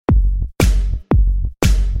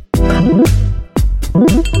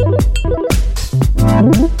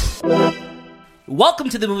Welcome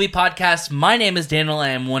to the movie podcast. My name is Daniel. I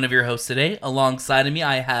am one of your hosts today. Alongside of me,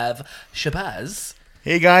 I have Shabazz.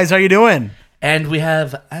 Hey guys, how you doing? And we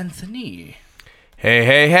have Anthony.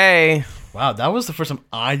 Hey. Wow, that was the first time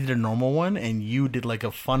I did a normal one and you did like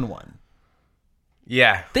a fun one.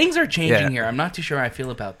 Yeah. Things are changing here. I'm not too sure how I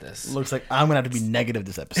feel about this. Looks like I'm gonna have to be negative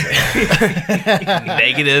this episode.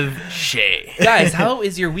 Negative Shay. Guys, how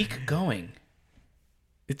is your week going?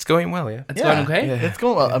 It's going well, yeah. It's going okay? Yeah. It's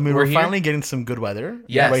going well. I mean, we're here. finally getting some good weather.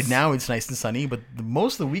 Yes. Right now it's nice and sunny, but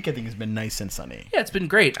most of the week I think has been nice and sunny. Yeah, it's been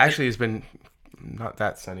great. Actually, it's been not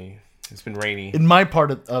that sunny. It's been rainy. In my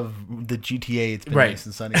part of the GTA, it's been Right. nice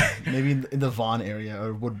and sunny. Maybe in the Vaughan area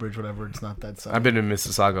or Woodbridge, whatever, it's not that sunny. I've been in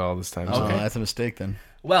Mississauga all this time. So. Okay. That's a mistake then.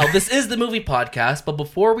 Well, this is the movie podcast, but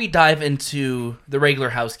before we dive into the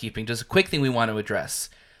regular housekeeping, just a quick thing we want to address.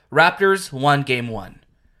 Raptors won game 1.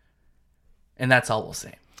 And that's all we'll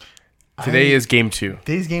say. Today is game 2.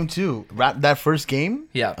 Today's game 2. That first game?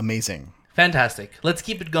 Yeah. Amazing. Fantastic. Let's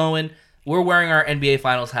keep it going. We're wearing our NBA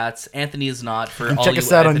Finals hats. Anthony is not. For And all check you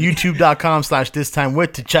us out on Anthony-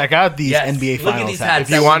 youtube.com/thisttimewith to check out these Yes. NBA Look at Finals these hats. hats.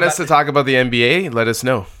 If you want us to talk about the NBA, let us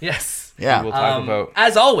know. Yes. Yeah. We'll talk about...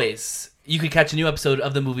 As always, you can catch a new episode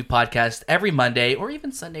of the movie podcast every Monday or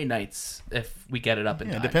even Sunday nights if we get it up in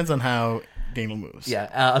Yeah, it time. depends on how Daniel moves.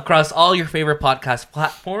 Yeah, across all your favorite podcast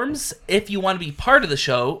platforms. If you want to be part of the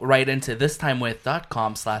show, write into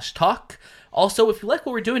thistimewith.com/talk. Also, if you like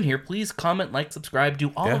what we're doing here, please comment, like, subscribe,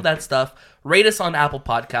 do all of that stuff. Rate us on Apple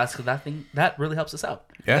Podcasts because that really helps us out.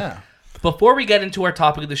 Yeah. Before we get into our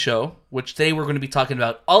topic of the show, which today we're going to be talking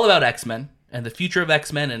about all about X-Men and the future of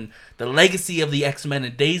X-Men and the legacy of the X-Men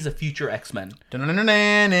and days of future X-Men,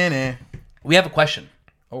 Da-na-na-na-na-na. we have a question.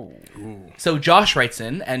 Oh. So Josh writes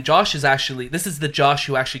in, and Josh is actually, this is the Josh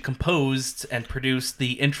who actually composed and produced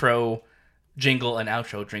the intro jingle and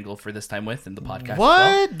outro jingle for This Time With in the podcast. as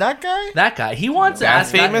well. What? That guy? That guy. He wants to That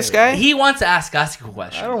ask famous guy? He wants to ask us a I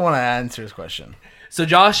question. don't want to answer his question. So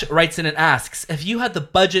Josh writes in and asks, if you had the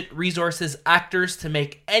budget, resources, actors to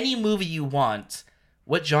make any movie you want,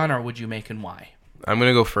 what genre would you make and why? I'm going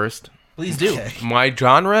to go first. Please do. Okay. My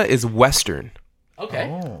genre is Western. Okay.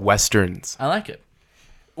 Westerns. I like it.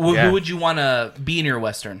 Yeah. Who would you want to be in your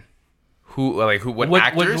Western? What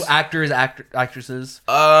actors? Actresses?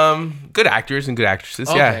 Good actors and good actresses.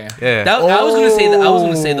 Okay. Yeah. I was gonna say that. I was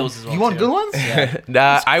gonna say those as well. You want too. good ones?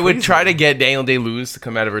 I would crazy. try to get Daniel Day-Lewis to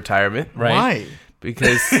come out of retirement. Right. Why?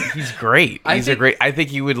 Because he's great. I think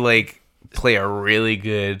he would play a really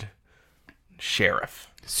good sheriff.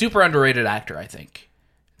 Super underrated actor, I think.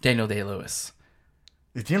 Daniel Day-Lewis.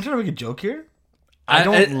 Is Daniel trying to make a joke here? I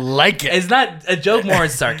don't like it. It's not a joke, more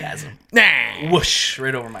it's sarcasm. Nah. Whoosh,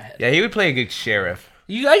 right over my head. Yeah, he would play a good sheriff.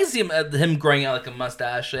 I can see him growing out like a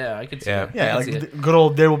mustache. Yeah, I could see Yeah. it. Yeah, I like can see it. the good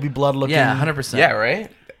old There Will Be Blood looking. Yeah, 100%. Yeah, right.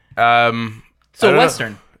 I So don't know.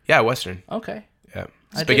 Western. Yeah, Western. Okay. Yeah,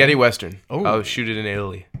 I dig spaghetti it. Western. Oh. I'll shoot it in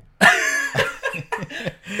Italy.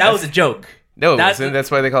 That was a joke. No, That's-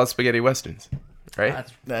 that's why they call it spaghetti westerns, right?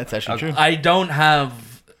 That's- That's actually true. I don't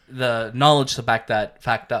have the knowledge to back that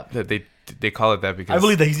fact up. That they call it that because I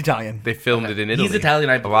believe that he's Italian. they filmed it in Italy. He's Italian,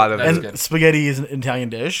 I A lot of believe. And That's good. spaghetti is an Italian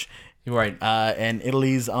dish. You're right. And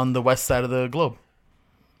Italy's on the west side of the globe.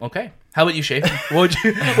 Okay. How about you, Shay? What would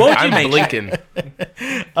you I'm make? blinking.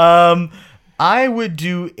 I would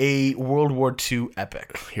do a World War II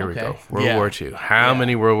epic. Here we Okay. go. World Yeah. War II. How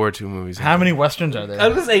many World War II movies? How many westerns are there? I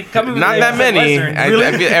was gonna say, coming Not that many.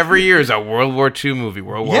 Western. Every year is a World War II movie.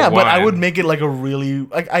 World War Yeah, but I One. would make it like a really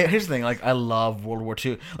here's the thing, I love World War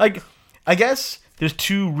II. I guess there's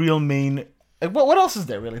two real main what else is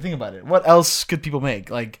there really? Think about it. What else could people make?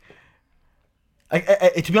 To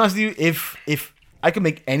be honest with you, if I could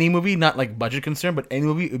make any movie, not like budget concern, but any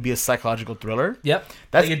movie, it would be a psychological thriller. Yep.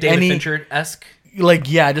 That's like a David any- Fincher-esque.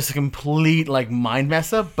 Just a complete mind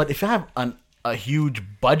mess up. But if I have a huge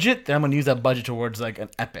budget, then I'm gonna use that budget towards an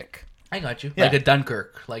epic. I got you. Yeah. Like a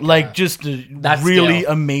Dunkirk. Just a that really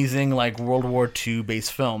scale. amazing World War II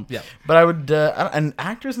based film. Yeah. But I would and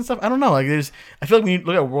actors and stuff. I don't know. I feel like when you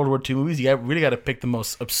look at World War II movies, you really got to pick the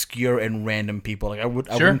most obscure and random people. I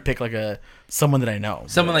wouldn't pick someone that I know.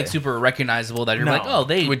 Someone super recognizable that you're No. like, oh,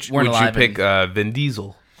 they Would you weren't alive. pick Vin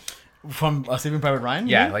Diesel? From Saving Private Ryan.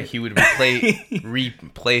 Yeah, maybe? he would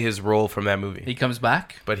replay his role from that movie, He comes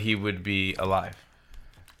back. but he would be alive.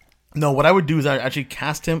 No, what I would do is I actually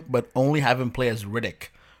cast him, but only have him play as Riddick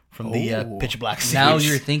from the Ooh. Pitch Black series. Now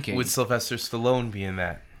you're thinking. Would Sylvester Stallone be in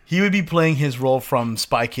that? He would be playing his role from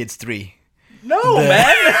Spy Kids 3. No,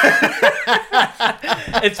 man.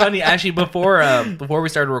 It's funny actually. Before we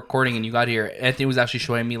started recording and you got here, Anthony was actually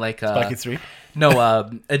showing me Spy Kids 3.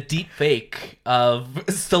 a deep fake of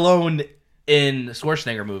Stallone in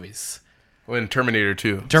Schwarzenegger movies. in Terminator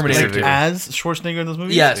 2. Terminator specifically. 2. As Schwarzenegger in those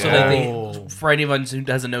movies? Yeah, so like Oh. for anyone who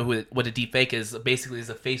doesn't know what a deep fake is, basically is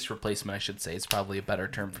a face replacement, I should say. It's probably a better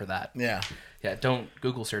term for that. Yeah. Yeah, don't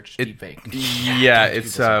Google search deep fake. Yeah, it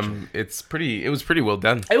was pretty well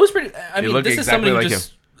done. It was pretty. I mean, look this is exactly somebody who like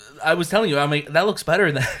just. I was telling you, I mean, that looks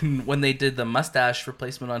better than when they did the mustache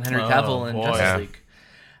replacement on Henry Cavill in boy. Justice Yeah.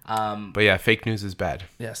 League. But yeah, fake news is bad.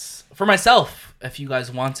 Yes. For myself, if you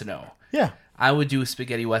guys want to know, Yeah. I would do a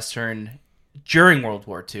spaghetti western during World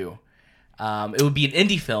War II. It would be an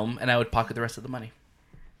indie film, and I would pocket the rest of the money.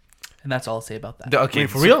 And that's all I'll say about that. Okay, Wait,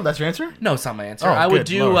 for real? That's your answer? No, it's not my answer. Oh, I would good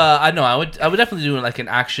do. lord. I know. I would definitely do like an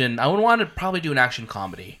action. I would want to probably do an action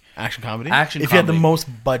comedy. Action comedy? Action If you had the comedy. most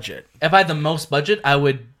budget. If I had the most budget, I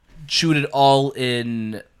would shoot it all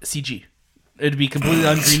in CG. It'd be completely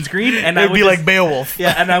on green screen, and I It'd would be just- like Beowulf.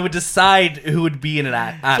 yeah, and I would decide who would be in it. So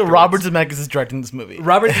Afterwards. Robert Zemeckis is directing this movie.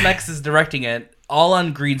 Robert Zemeckis is directing it all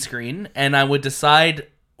on green screen, and I would decide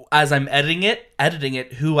as I'm editing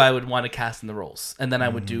it, who I would want to cast in the roles, and then I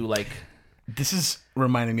would do like. This is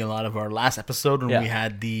reminding me a lot of our last episode when Yeah. we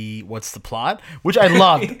had the What's the Plot, which I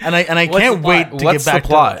loved, and I What's can't the wait plot? to What's get back the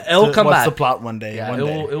plot? to It'll come What's back. the Plot one day. Yeah, one it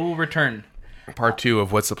day. will return. Part 2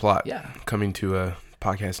 of What's the Plot? Yeah. Coming to a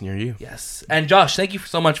podcast near you. Yes. And Josh, thank you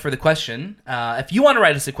so much for the question. If you want to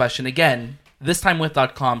write us a question, again,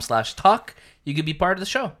 thistimewith.com/talk, you could be part of the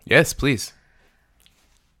show. Yes, please.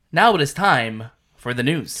 Now it is time for the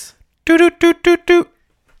news. Do.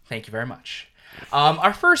 Thank you very much.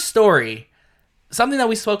 Our first story, something that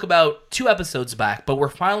we spoke about 2 episodes back, but we're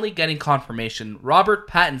finally getting confirmation. Robert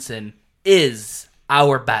Pattinson is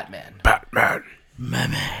our Batman. Batman. My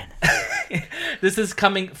man. This is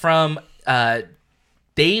coming from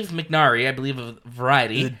Dave McNary, I believe, of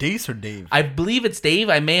Variety. Is it Dace or Dave? I believe it's Dave.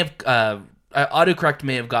 I may have autocorrect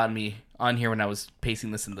may have gotten me on here when I was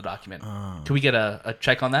pasting this in the document. Can we get a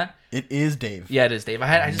check on that? It is Dave. Yeah, it is Dave.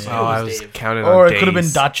 I just knew Oh, I it was was Dave. counting on Or it could have been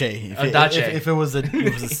days. Dace. Dace. If it was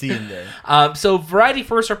a C in there. So Variety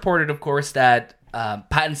first reported, of course, that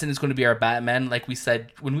Pattinson is going to be our Batman. Like we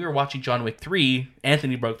said when we were watching John Wick 3,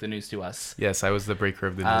 Anthony broke the news to us. Yes, I was the breaker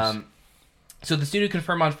of the news. So the studio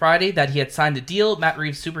confirmed on Friday that he had signed a deal. Matt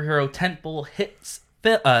Reeves' superhero tentpole hits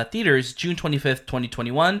theaters June 25th,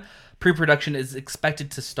 2021. Pre-production is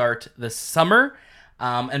expected to start this summer.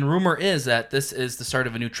 And rumor is that this is the start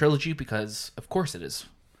of a new trilogy because, of course, it is.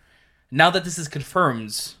 Now that this is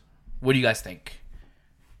confirmed, what do you guys think?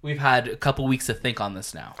 We've had a couple weeks to think on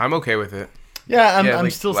this now. I'm okay with it. Yeah, I'm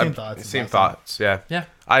like, still same thoughts. Same thoughts. Yeah. Yeah.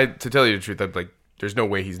 To tell you the truth, I'm like, there's no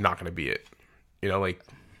way he's not going to be it. You know, like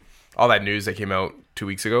all that news that came out 2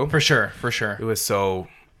 weeks ago. For sure. It was so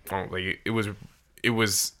like it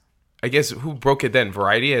was. I guess who broke it then?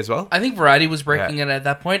 Variety as well. I think Variety was breaking it at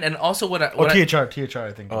that point, and also what I THR,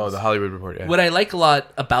 I think. Oh, the Hollywood Report. Yeah. what I like a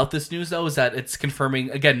lot about this news though is that it's confirming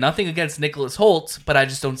again nothing against Nicholas Hoult, but I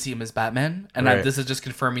just don't see him as Batman, and Right. this is just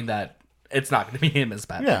confirming that it's not going to be him as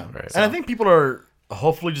Batman. Yeah, Right. and I think people are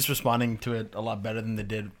hopefully just responding to it a lot better than they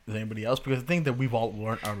did with anybody else because I think that we've all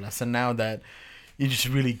learned our lesson now that you just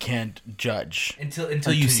really can't judge Until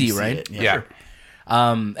you see, right? it. yeah.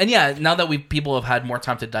 And yeah, now that people have had more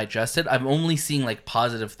time to digest it, I'm only seeing like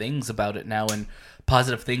positive things about it now and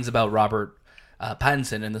positive things about Robert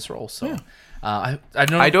Pattinson in this role. So I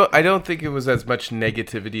don't. I don't think it was as much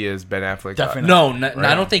negativity as Ben Affleck. got. Definitely.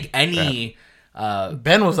 I don't think any.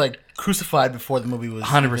 Ben was like crucified before the movie was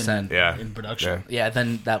 100%. even Yeah. in production. Yeah,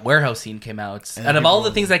 then that warehouse scene came out, And and of all people-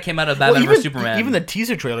 the things that came out of Well, Batman vs Superman, even the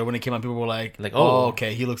teaser trailer when it came out, people were like, Like, "Oh, oh.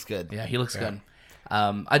 okay, he looks good." yeah, he looks good.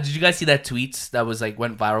 Did you guys see that tweet that was like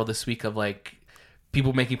went viral this week of like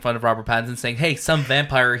people making fun of Robert Pattinson saying, "Hey, some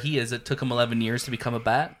vampire he is. It took him 11 years to become a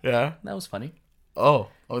bat." Yeah. That was funny. Oh,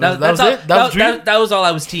 That that was all- it. That was dream? that was all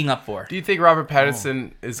I was teeing up for. Do you think Robert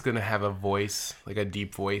Pattinson is gonna have a voice, like a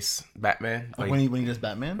deep voice, Batman, like when he does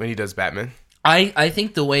Batman. when he does Batman? I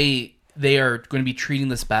think the way they are going to be treating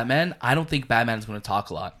this Batman, I don't think Batman is going to talk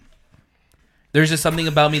a lot. There's just something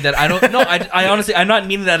about me that I don't know. I honestly, I'm not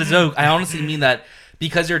meaning that as a joke. I honestly mean that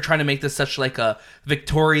because they're trying to make this such like a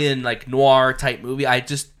Victorian, like noir type movie. I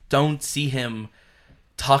just don't see him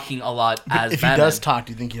talking a lot as If Batman. he does talk,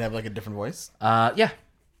 do you think he'd have like a different voice? Yeah.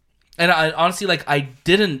 And I honestly, like, I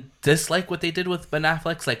didn't dislike what they did with Ben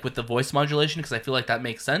Affleck's, like, with the voice modulation, because I feel like that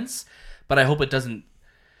makes sense. But I hope it doesn't.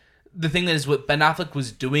 The thing is, what Ben Affleck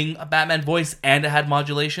was doing a Batman voice, and it had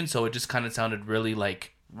modulation, so it just kind of sounded really,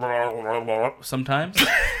 like, sometimes.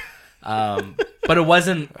 But it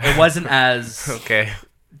wasn't as Okay.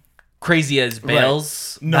 crazy as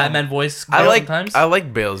Bale's No. Batman voice. I like sometimes.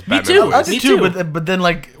 Bale's Me Batman too. I voice. Me did too, too. but then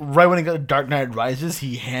like right when it got Dark Knight Rises,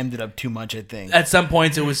 he hammed it up too much. I think. At some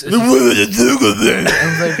points, it was. I was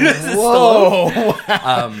like, whoa.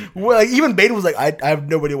 Well, like, even Bane was like, I have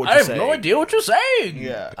no idea what I you're have saying. no idea what you're saying.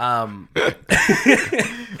 Yeah.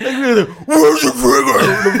 Where's the trigger?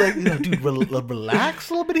 I'm like, dude, relax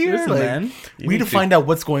a little bit here. Listen, Like, man. we need to find out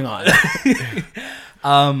what's going on.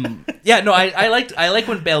 Yeah, no, I like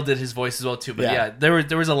when Bale did his voice as well too. But Yeah. yeah,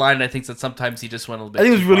 there was a line I think that sometimes he just went a little bit. I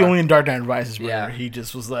think it was too really far. only in Dark Knight Rises where Yeah. he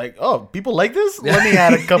just was like, "Oh, people like this. Let me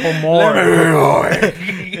add a couple more."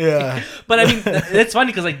 Yeah, But I mean, it's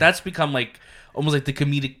funny because like that's become like almost like the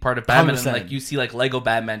comedic part of Batman, and 100%. like you see like Lego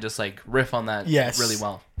Batman just like riff on that Yes. really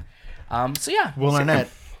well. So yeah, Will Arnett.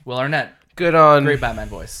 Will Arnett, Good on. great Batman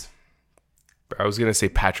voice. I was gonna say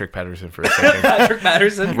Patrick Patterson for a second. Patrick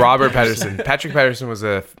Patterson. Robert Patterson. Patrick Patterson was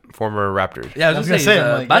a former Raptor. Yeah, I was gonna say he's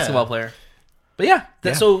a like, basketball yeah. player. But yeah,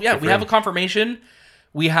 Yeah, so yeah, good we for have him. a confirmation.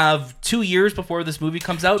 We have 2 years before this movie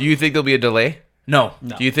comes out. Do you think there'll be a delay? No.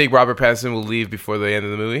 Do you think Robert Pattinson will leave before the end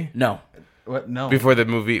of the movie? No. What? No. Before the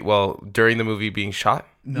movie? Well, during the movie being shot?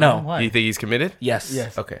 No. Why? Do you think he's committed? Yes.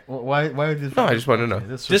 Yes. Okay. Why? Why would this? No, I just want to know.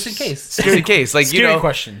 This Just was in case. Just in case, like Scary you know,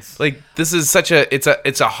 questions. like this is such a it's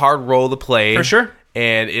a hard role to play For sure.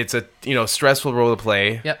 and it's a stressful role to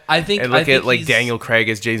play. Yeah, I think. And I look think at like he's- Daniel Craig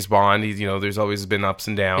as James Bond. He's there's always been ups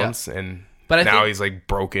and downs, and But I now think- he's like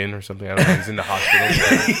broken or something. I don't know. He's in the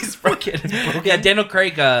hospital. He's broken. Yeah, Daniel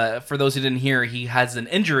Craig. For those who didn't hear, he has an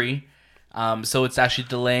injury, so it's actually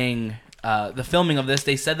delaying the filming of this.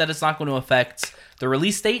 They said that it's not going to affect the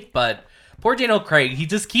release date, but poor Daniel Craig, he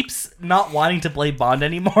just keeps not wanting to play Bond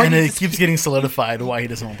anymore. And He it just keeps getting solidified why he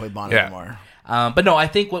doesn't want to play Bond Yeah. anymore. But no, I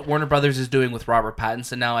think what Warner Brothers is doing with Robert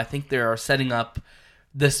Pattinson now, I think they are setting up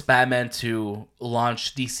this Batman to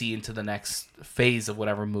launch DC into the next phase of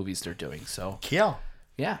whatever movies they're doing. So Kill.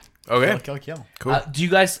 yeah. Okay, Kill. cool. Do you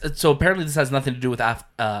guys? So apparently this has nothing to do with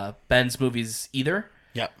Ben's movies either.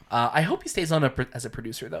 Yep. I hope he stays on as a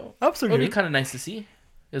producer though. Absolutely. It would be kind of nice to see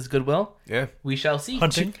his goodwill. Yeah. We shall see.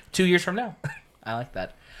 Hunting. 2 years from now. I like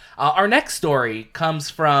that. Our next story comes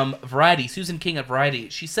from Variety. Susan King at Variety.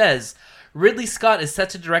 She says Ridley Scott is set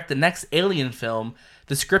to direct the next Alien film.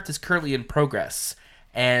 The script is currently in progress.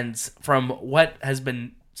 And from what has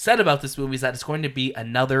been said about this movie is that it's going to be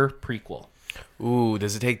another prequel. Ooh,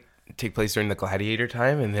 does it take place during the Gladiator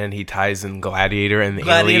time, and then he ties in Gladiator and the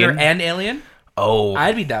Gladiator Alien? and Alien? Oh,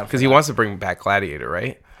 I'd be down for because he that. wants to bring back Gladiator,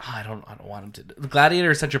 right? I don't want him to. The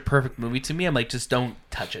Gladiator is such a perfect movie to me. I'm like, just don't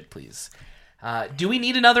touch it, please. Do we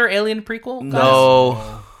need another Alien prequel? guys?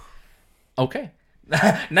 No. Okay.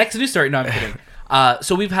 Next news story. No, I'm kidding.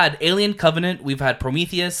 So we've had Alien Covenant. We've had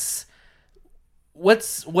Prometheus.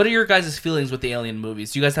 What are your guys' feelings with the Alien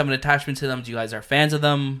movies? Do you guys have an attachment to them? Do you guys are fans of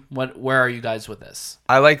them? Where are you guys with this?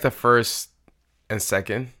 I like the first and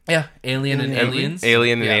second. Yeah, Alien and Aliens.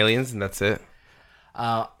 Alien and Yeah. Aliens, and that's it.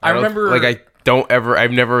 I don't- remember.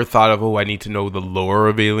 I've never thought of, I need to know the lore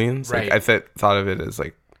of Aliens. Right. Like, I thought of it as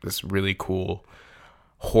like this really cool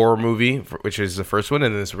horror movie, which is the first one,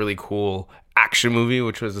 and this really cool action movie,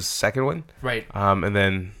 which was the second one. Right. And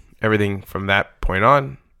then everything from that point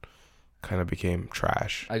on kind of became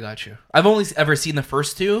trash. I got you. I've only ever seen the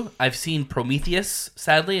first two. I've seen Prometheus,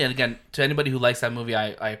 sadly, and again, to anybody who likes that movie,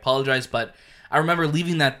 I apologize, but I remember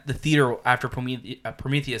leaving the theater after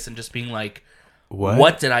Prometheus and just being like,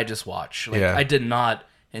 "What did I just watch?" Like, Yeah. I did not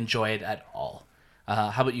enjoy it at all.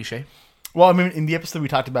 How about you, Shay? Well, I mean, in the episode we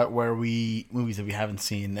talked about movies that we haven't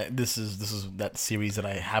seen. This is that series that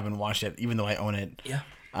I haven't watched yet, even though I own it. Yeah.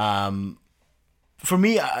 For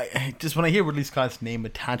me, I just when I hear Ridley Scott's name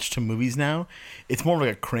attached to movies now, it's more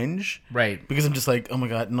like a cringe, Right. Because I'm just like, oh my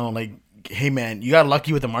god, no, like, hey man, you got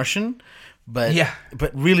lucky with The Martian, but Yeah.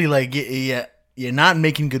 but really, like, you're not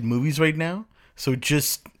making good movies right now, so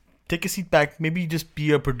just take a seat back, maybe just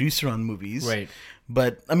be a producer on movies, Right.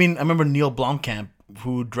 But I mean, I remember Neil Blomkamp,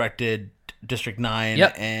 who directed District 9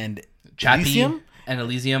 Yep. and Chappie Elysium. and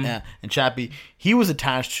Elysium. Yeah, and Chappie, he was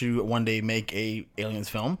attached to one day make a Aliens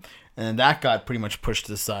film, and that got pretty much pushed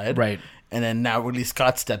to the side. Right. And then now Ridley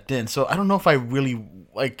Scott stepped in. So I don't know if I really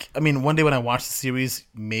like. I mean, one day when I watch the series,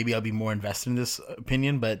 maybe I'll be more invested in this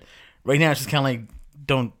opinion. But right now, it's just kind of like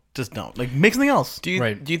don't like make something else. Do you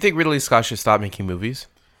Right. do you think Ridley Scott should stop making movies?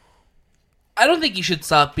 I don't think you should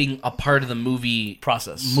stop being a part of the movie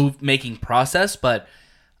Process. making process, but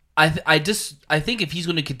I think if he's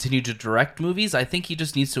going to continue to direct movies, I think he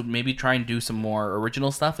just needs to maybe try and do some more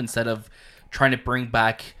original stuff instead of trying to bring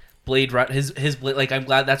back Blade Runner. His Blade, like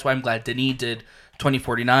that's why I'm glad Denis did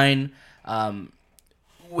 2049.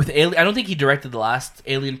 With Alien, I don't think he directed the last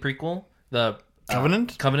Alien prequel, the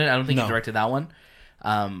Covenant? Covenant. I don't think No. he directed that one.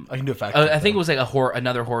 I can do a fact. I think it was like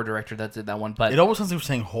another horror director that did that one, but It almost sounds like we're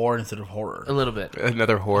saying horror instead of horror. a little bit.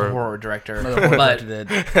 Another horror. Director, Another horror but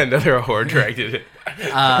directed it. Another horror directed it.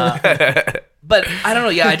 but I don't know.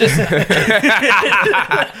 Yeah, I just That's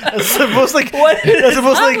the most like What? That's the It's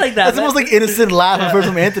most not like, like that, that's the man. most like innocent laugh I've heard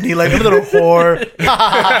from Anthony. Like another whore.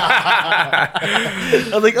 I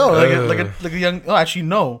was like, oh, like a young. Oh, actually,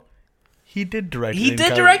 no. He did direct. He Alien did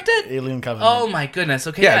Covenant- direct it? Alien Covenant. oh my goodness.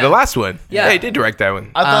 Okay, Yeah, the last one. Yeah. Yeah, he did direct that one.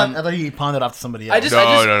 I thought he pawned it off to somebody else. I just,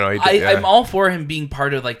 No, he did, yeah. I'm all for him being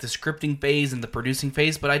part of like the scripting phase and the producing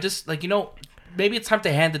phase, but I just like maybe it's time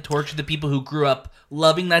to hand the torch to the people who grew up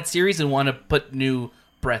loving that series and want to put new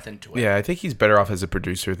breath into it. Yeah, I think he's better off as a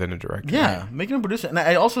producer than a director. Yeah, making him a producer. And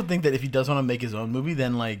I also think that if he does want to make his own movie,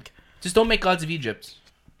 then like, Just don't make Gods of Egypt.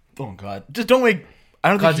 oh god, just don't make. I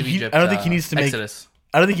don't Gods think of he, Egypt. I don't think he needs to make. Exodus.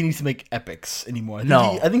 I don't think he needs to make epics anymore.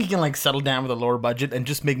 I think he can like settle down with a lower budget and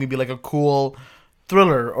just make maybe like a cool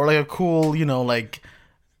thriller or like a cool, like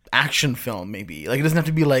action film maybe. Like it doesn't have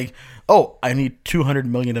to be like, oh, I need $200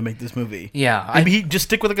 million to make this movie. Yeah, Maybe he just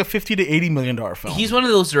stick with like a $50 to $80 million film. He's one of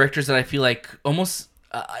those directors that I feel like almost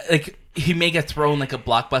like he may get thrown like a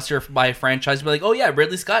blockbuster by a franchise, but like, oh yeah,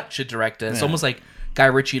 Ridley Scott should direct it. It's almost like Guy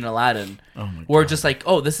Ritchie and Aladdin, where just like,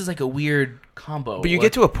 oh, this is like a weird combo. But you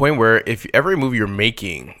get to a point where if every movie you're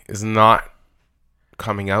making is not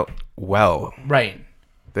coming out well, right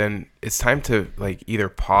then it's time to like either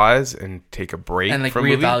pause and take a break and like from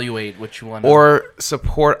movie, reevaluate what you want, or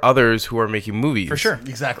support others who are making movies. for sure,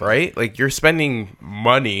 exactly Right? Like you're spending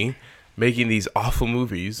money making these awful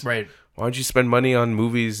movies. right. Why don't you spend money on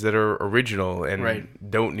movies that are original and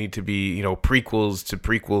Right. don't need to be, prequels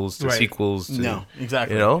to Right. sequels to, No,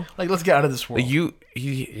 exactly. Like let's get out of this world.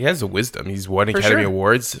 he has the wisdom. He's won For Academy sure.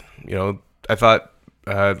 Awards. I thought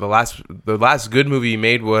the last good movie he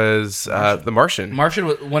made was The Martian. Martian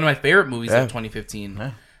was one of my favorite movies Yeah. of 2015.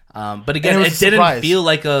 Yeah. But again, And it it, was a didn't surprise. feel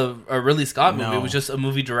like a Ridley Scott movie. No. It was just a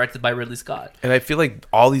movie directed by Ridley Scott. And I feel like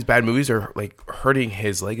all these bad movies are like hurting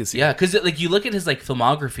his legacy. Yeah, because like you look at his like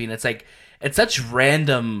filmography, and it's like it's such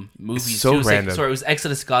random movies. so too. It was, like, random. sorry, it was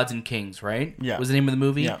Exodus, Gods and Kings, right? Yeah. Was the name of the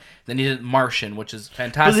movie? Yeah. Then he did Martian, which is a But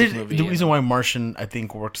fantastic movie. the reason why Martian, I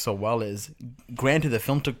think, worked so well is, granted, the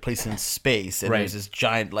film took place in space, and Right. it was this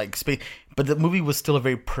giant, like, space, but the movie was still a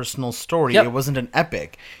very personal story. Yep. It wasn't an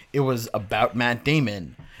epic. It was about Matt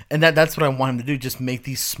Damon. And that's what I want him to do, just make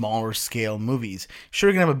these smaller scale movies. Sure,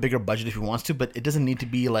 he can have a bigger budget if he wants to, but it doesn't need to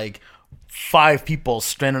be, like, 5 people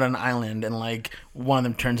stranded on an island and, like, one of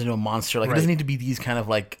them turns into a monster. Like, it doesn't need to be these kind of,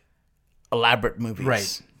 like, elaborate movies.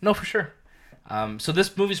 Right. No, for sure. So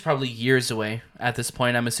this movie's probably years away at this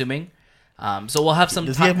point, I'm assuming. So we'll have some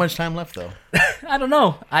Does time. he have much time left, though? I don't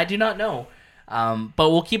know. I do not know. But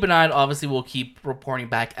we'll keep an eye on. Obviously, we'll keep reporting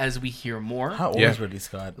back as we hear more. How old Yeah. is Ridley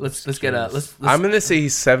Scott? Let's get a let's. I'm gonna say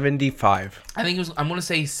he's 75, I think it was. I'm gonna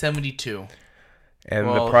say 72. and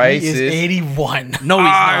Well, the price he is is 81. No, he's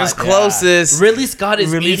I not. was closest. Ridley Scott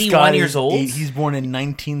is Ridley 81 Scott years is old. He's born in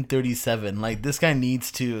 1937. Like, this guy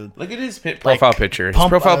needs to. Look at his profile picture. His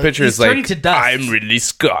pump- profile picture he's is like, turning to dust. I'm Ridley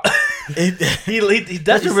Scott. he That's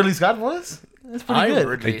does. what Ridley Scott was. That's pretty I'm good.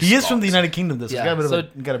 Ridley He is from Scott. the United Kingdom, though. So Yeah, he's got a bit so-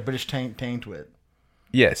 of got a British tang to it.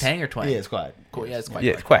 Yes. Tang or Twang? Yeah, it's quite. Cool. Yeah, it's quite.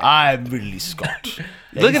 Yeah, quite. I'm Ridley Scott.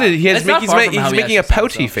 Look at it. It's not far from how He's he making a actually sounds,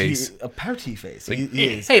 pouty though. face. A pouty face. He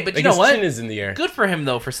is. Hey, but Like you know his what? chin is in the air. Good for him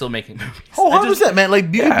though for still making movies. Oh, I just, 100%, man. Like,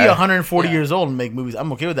 you could be Yeah. 140 Yeah. years old and make movies.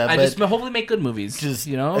 I'm okay with that. I but just hopefully make good movies. just,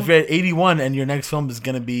 you know, if you're at 81 and your next film is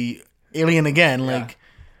going to be Alien again, like,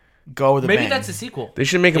 go with a maybe bang. that's a sequel. They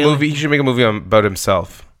should make a movie. He should make a movie about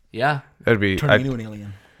himself. Yeah. That'd be Turn me into an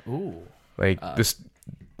alien. Ooh. like this.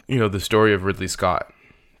 The story of Ridley Scott,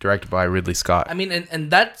 directed by Ridley Scott. I mean,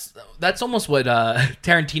 and that's almost what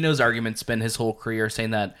Tarantino's argument's been his whole career,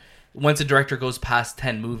 saying that once a director goes past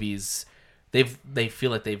 10 movies, he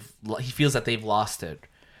feels that they've lost it,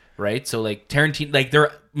 right? So like Tarantino, like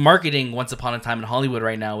they're marketing Once Upon a Time in Hollywood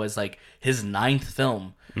right now as like his 9th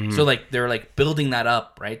film. So like they're like building that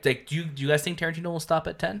up, right? Like, do you guys think Tarantino will stop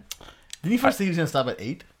at 10? Didn't he first say he was going to stop at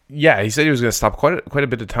 8? Yeah, he said he was going to stop quite a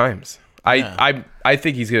bit of times. I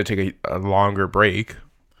think he's going to take a longer break.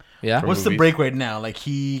 Yeah. What's the movies. break right now? Like,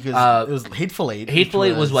 because it was Hateful Eight. Hateful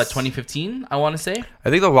which Eight was what, 2015? I want to say. I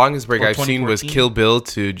think the longest break Or I've seen was 2014. Kill Bill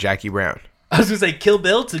to Jackie Brown. I was gonna say Kill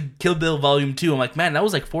Bill to Kill Bill Volume 2. I'm like, man, that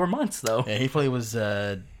was like 4 months though. Yeah, Hateful Eight was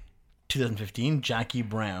 2015. Jackie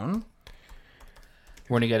Brown,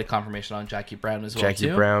 We're gonna get a confirmation on Jackie Brown as well Jackie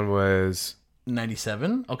too. Brown was,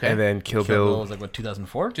 97. Okay. and then Kill Kill Bill Bill. was like, what,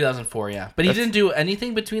 2004? 2004, yeah. But he didn't do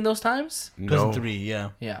anything between those times? No, 2003, yeah.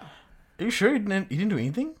 Yeah. Are you sure he didn't do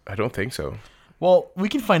anything? I don't think so. Well, we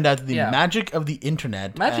can find out the Yeah. magic of the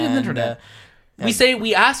internet. Magic of the internet.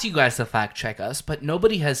 We asked you guys to fact check us, but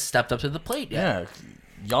nobody has stepped up to the plate yet.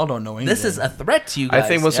 Yeah, y'all don't know anything. This is a threat to you guys. I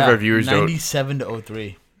think most of our viewers don't. 97 to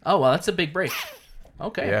 03. Oh well, that's a big break.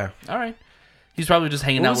 Okay. Yeah. All right. He's probably just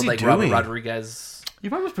hanging What out was with he like Robert doing? Rodriguez. You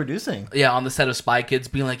probably was producing. Yeah, on the set of Spy Kids,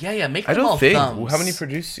 being like, yeah, make I them all don't think. thumbs. How many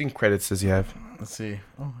producing credits does he have? Let's see.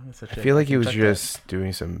 Oh, that's a I feel like he was just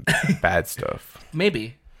doing some bad stuff.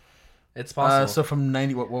 Maybe. It's possible. So from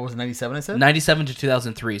 90, what was it, 97 I said? 97 to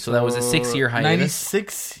 2003, so that was a 6-year hiatus.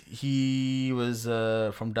 96, he was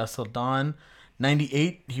from Dusk Till Dawn.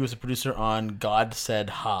 98, he was a producer on God Said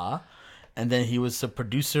Ha. And then he was a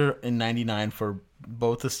producer in 99 for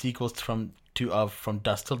both the sequels from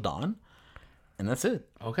Dusk Till Dawn. And that's it.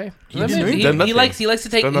 Okay. He So didn't do he, anything. he likes to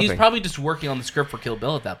take. Done He's nothing. probably just working on the script for Kill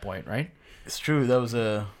Bill at that point, right? It's true. That was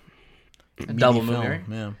a double meaty movie, right?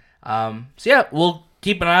 Yeah. So yeah, we'll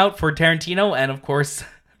keep an eye out for Tarantino and of course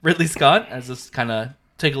Ridley Scott as this kind of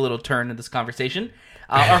take a little turn in this conversation.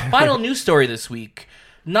 Our final news story this week,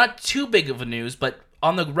 not too big of a news, but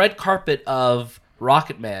on the red carpet of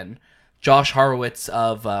Rocketman, Josh Horowitz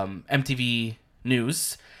of MTV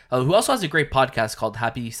News, who also has a great podcast called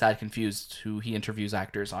Happy, Sad, Confused, who he interviews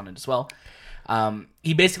actors on it as well.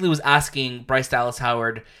 He basically was asking Bryce Dallas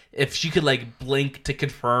Howard if she could like blink to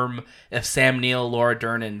confirm if Sam Neill, Laura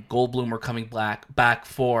Dern, and Goldblum were coming back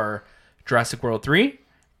for Jurassic World 3.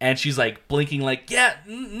 And she's like blinking like, yeah,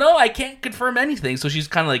 no, I can't confirm anything. So she's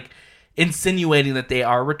kind of like insinuating that they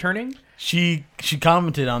are returning. She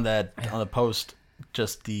commented on that on the post,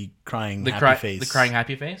 just the crying happy face. The crying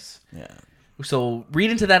happy face. Yeah. So read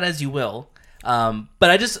into that as you will. But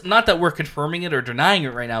I just, not that we're confirming it or denying it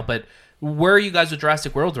right now, but where are you guys with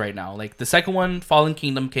Jurassic World right now? Like the second one, Fallen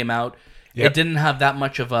Kingdom, came out. Yep. It didn't have that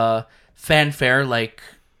much of a fanfare like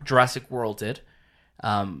Jurassic World did.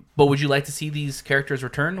 But would you like to see these characters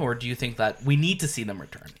return, or do you think that we need to see them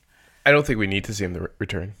return? I don't think we need to see him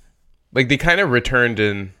return. Like they kind of returned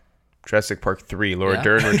in Jurassic Park 3. Laura Yeah.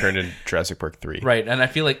 Dern returned in Jurassic Park 3. Right, and I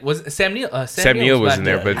feel like was Sam Neill? Sam Neill was back in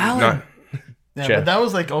there, there. but Alan! not. Yeah, Yeah. but that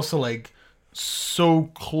was like also like so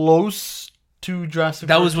close to Jurassic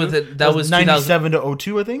That World was with 2. it. That was 97 to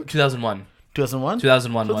 02, I think. 2001. 2001?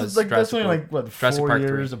 2001 So was it's like, that's Jurassic only World. like, what, Jurassic 4 Park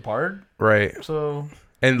years 3. apart? Right. So,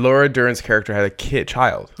 And Laura Dern's character had a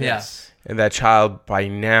child. Yeah. yes. And that child by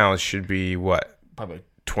now should be what? Probably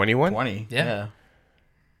 21? 20. Yeah.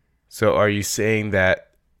 So are you saying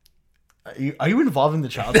that Are you involving the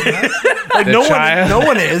child in that? Like, The no child-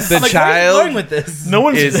 one is. the I'm like, child where are you going with this? No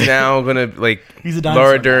one's is now gonna like He's a dinosaur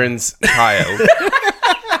Laura now. Dern's child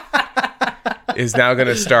is now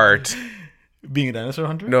gonna start being a dinosaur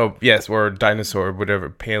hunter? or dinosaur, whatever,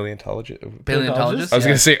 paleontologist. Paleontologist? I was Yeah.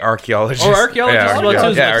 gonna say archaeologist. Or archaeologist Yeah, as well, too,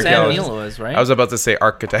 archaeologist. like Sam archaeologist. Neill was, right? I was about to say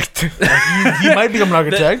architect. He might become an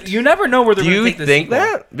architect. You never know where they're Do going to you take this think sequel.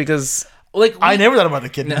 that? Because Like, I never thought about the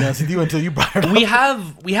kid, to be honest with you, until you brought it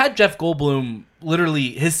up. we had Jeff Goldblum.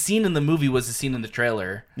 Literally, his scene in the movie was the scene in the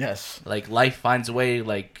trailer. Yes. Like, life finds a way.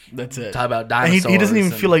 Like, That's it. talk about And dinosaurs. he doesn't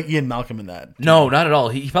even and- feel like Ian Malcolm in that. No, not at all.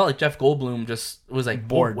 He felt like Jeff Goldblum just was like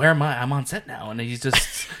Bored. bored. Where am I? I'm on set now, and he's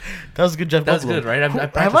just. That was good, Jeff That was Goldblum. good, right? I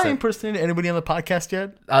Have practiced I it. impersonated anybody on the podcast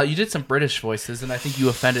yet? You did some British voices, and I think you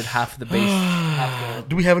offended half the base.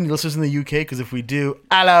 Do we have any listeners in the UK? Because if we do,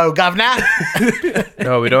 hello, governor.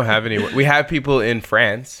 no, we don't have any. We have people in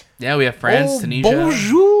France Yeah, we have France, Oh, Tunisia.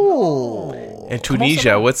 bonjour. and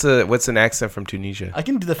Tunisia. What's an accent from Tunisia? I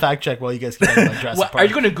can do the fact check while you guys keep talking about Jurassic What, Park. are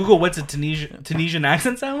you going to Google what's a Tunisian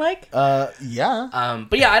accent sound like? Yeah.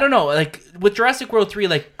 But yeah, I don't know. Like with Jurassic World 3,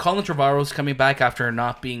 like Colin Trevorrow's coming back after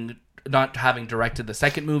not having directed the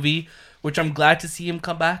second movie, which I'm glad to see him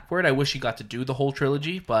come back for it. I wish he got to do the whole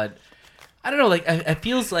trilogy, but I don't know. Like it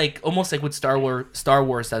feels like almost like what Star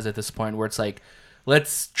Wars does at this point, where it's like,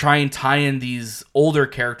 let's try and tie in these older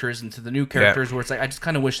characters into the new characters. Where it's like, I just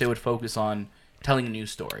kind of wish they would focus on telling new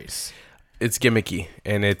stories. It's gimmicky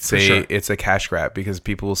and it's sure. it's a cash grab because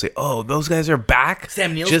people will say, "Oh, those guys are back.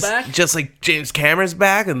 Sam Neill's just, back? just like James Cameron's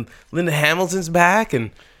back and Linda Hamilton's back." And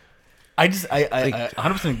I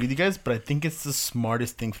 100% agree with you guys, but I think it's the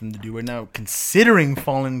smartest thing for them to do right now, considering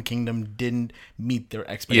Fallen Kingdom didn't meet their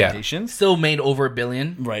expectations. Still made over $1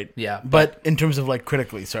 billion. Right. Yeah. But in terms of like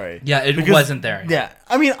critically, sorry. Yeah, it Because- wasn't there. Yeah.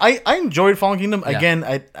 I mean, I enjoyed Fallen Kingdom. Yeah. Again,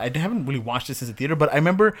 I haven't really watched it since the theater, but I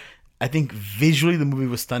remember, I think visually the movie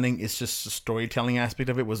was stunning. It's just the storytelling aspect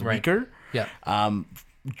of it was Right. weaker. Yeah.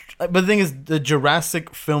 But the thing is, the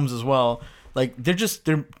Jurassic films as well, like they're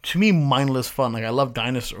to me mindless fun. Like I love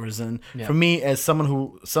dinosaurs, and Yeah. for me, as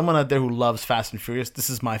someone out there who loves Fast and Furious, this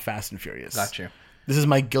is my Fast and Furious. Got you. This is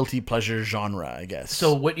my guilty pleasure genre, I guess.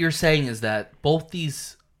 So what you're saying is that both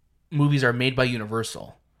these movies are made by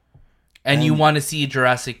Universal, and you want to see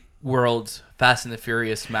Jurassic World, Fast and the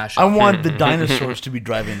Furious mashup. I want the dinosaurs to be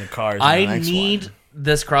driving the cars. In I the next need one.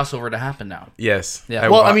 this crossover to happen now. Yes. Yeah.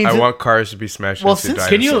 Well, I mean, I since- want cars to be smashed Well, into since-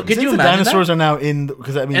 dinosaurs. Can you Since the imagine dinosaurs that? are now in,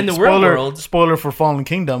 because I mean, In the real world. spoiler for Fallen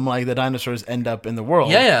Kingdom, like the dinosaurs end up in the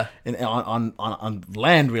world. Yeah. On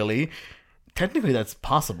land, really. Technically, that's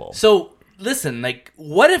possible. So listen, like,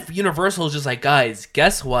 what if Universal is just like, guys,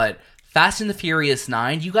 guess what? Fast and the Furious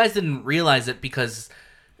 9, you guys didn't realize it because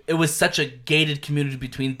it was such a gated community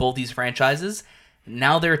between both these franchises.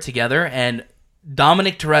 Now they're together, and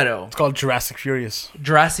Dominic Toretto, It's called Jurassic Furious.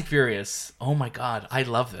 Jurassic Furious. Oh my god, I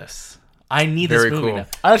love this. I need Very this movie cool. now.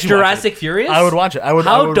 I'd actually watch Jurassic it. Furious? I would watch it. I would. I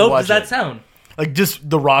How would dope watch does that it. sound? Like just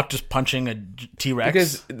The Rock just punching a T-Rex.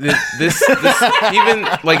 Because this even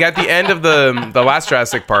like at the end of the last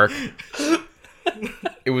Jurassic Park,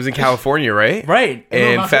 it was in California, right? Right.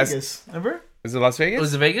 And Las Fast Vegas. Remember? is it Las Vegas?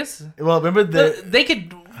 Was it Vegas? Well, remember the They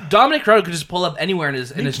could. Dominic Toretto could just pull up anywhere in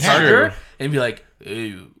his can. charger and be like,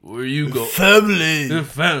 "Hey, where you go? family.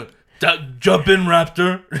 Jump in,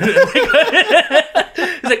 Raptor."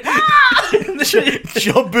 He's like,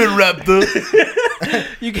 Jump in, Raptor.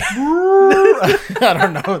 you can, I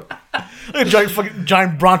don't know. Like a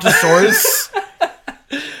giant brontosaurus.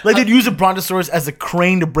 Like they'd use a brontosaurus as a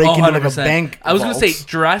crane to break into like a 100%. bank. I was gonna say vault.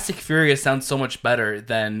 Jurassic Furious sounds so much better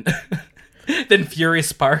than than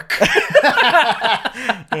Furious Park.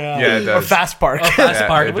 Yeah, it or does. Fast Park. Fast Yeah,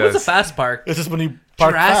 Park. it What was a does. Fast Park? It's just when you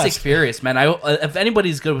park Jurassic fast. Furious, man. If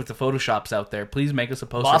anybody's good with the Photoshops out there, please make us a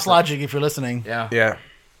poster. Lost for- Logic, if you're listening. Yeah. Yeah.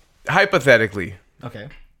 Hypothetically, Okay.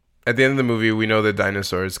 at the end of the movie, we know the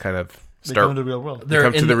dinosaurs kind of They come start. into the real world. They're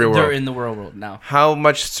come to in the real They're world. in the real world now. How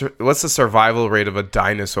much? What's the survival rate of a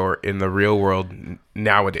dinosaur in the real world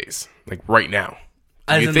nowadays? Like right now?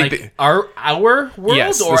 As You in, think like, that- our world,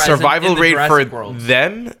 Yes, or the as in survival the rate for Jurassic world?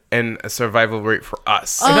 them and a survival rate for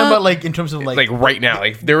us. You're talking about like in terms of like right now,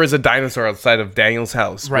 like if there was a dinosaur outside of Daniel's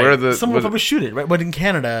house. Right. Where are the someone would what- probably shoot it, right? But in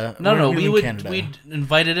Canada, No, we we'd Canada.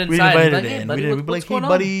 invite it inside. We'd and invite be it like, hey, in. buddy, We'd be what's like, hey, going on?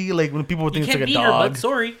 buddy, like when people would You think can't it's be like a here, dog. but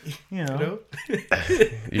sorry. You know? you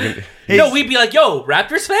can- Hey, No, we'd be like, yo,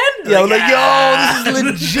 Raptors fan? yeah, we're like, yo, this is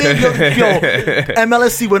legit. Yo,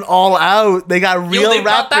 MLSC went all out. They got real they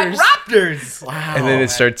brought back Raptors. Raptors. Wow. and then it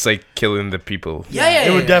starts like killing the people. Yeah.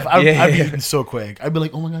 It would I'd Yeah. be eaten so quick. I'd be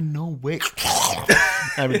like, oh my god, no way.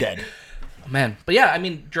 I'd be dead. Man, but yeah, I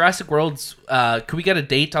mean, Jurassic World's. Could we get a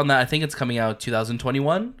date on that? I think it's coming out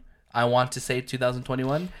 2021. I want to say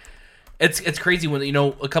 2021. It's crazy when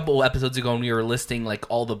a couple episodes ago when we were listing like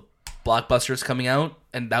all the blockbusters coming out,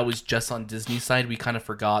 and that was just on Disney's side. We kind of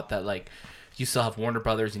forgot that like you still have Warner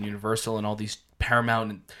Brothers and Universal and all these Paramount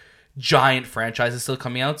and giant franchises still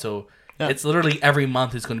coming out. So it's literally every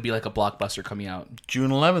month is going to be like a blockbuster coming out.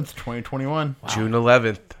 June 11th, 2021. June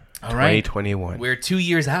 11th, All right. 2021. We're 2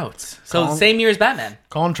 years out, so Colin- same year as Batman.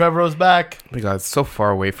 Colin Trevorrow's back. Oh my god, it's so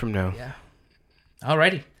far away from now. Yeah.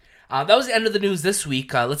 Alrighty. That was the end of the news this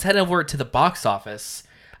week. Let's head over to the box office.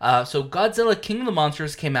 So Godzilla King of the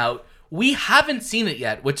Monsters came out. We haven't seen it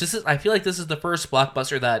yet, which is I feel like this is the first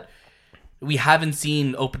blockbuster that we haven't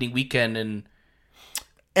seen opening weekend and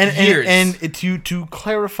years. And to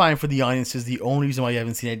clarify for the audiences, the only reason why you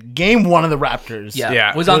haven't seen it, game one of the Raptors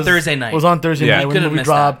Yeah. was on Thursday night. was on Thursday Yeah. night You when the couldn't movie miss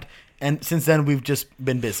dropped. And since then, we've just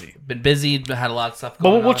been busy. Been busy, had a lot of stuff But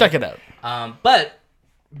going we'll on. check it out. But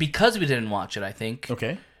because we didn't watch it, I think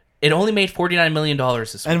Okay. it only made $49 million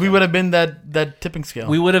this week. And we would have been that tipping scale.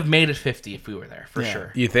 We would have made it 50 if we were there, for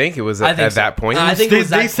sure. You think it was I at, think at so. that point? I think it they was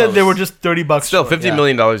that they said close. they were just $30 Still, short. $50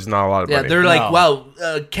 million is not a lot of Yeah, money. they're like, No. wow,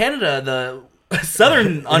 Canada, the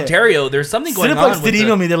Southern Ontario, there's something going on. Cineplex did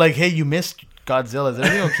email me. They're like, hey, you missed Godzilla. Is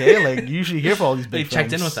everything okay? Like, you usually hear for all these They big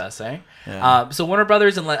checked in films. with us, eh? Yeah. So Warner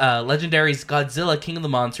Brothers and Legendary's Godzilla King of the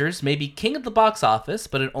Monsters may be king of the box office,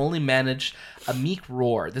 but it only managed a meek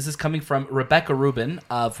roar. This is coming from Rebecca Rubin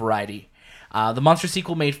of Variety. The Monster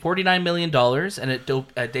sequel made $49 million, and it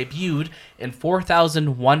debuted in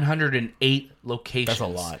 4,108 locations. That's a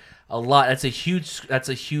lot. A lot. That's a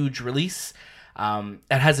huge release. It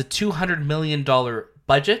has a $200 million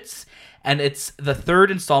budget, and it's the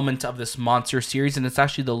third installment of this monster series, and it's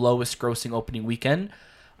actually the lowest grossing opening weekend.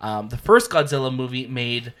 The first Godzilla movie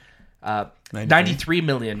made 93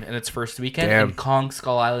 million in its first weekend, Damn. and Kong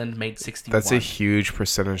Skull Island made 61. That's a huge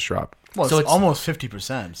percentage drop. Well, So it's it's- almost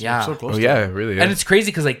 50%. So Yeah. it's so close Oh to yeah, it. it really is. and it's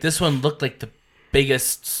crazy because like this one looked like the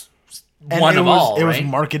biggest And one it of was, all. It was right?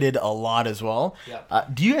 marketed a lot as well. Yeah.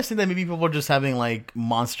 Do you guys think that maybe people are just having like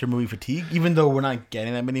monster movie fatigue? Even though we're not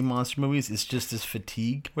getting that many monster movies, it's just this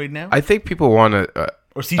fatigue right now? I think people want to.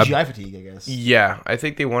 Or CGI fatigue, I guess. Yeah, I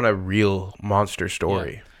think they want a real monster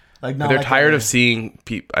story. Like not They're like tired a- of seeing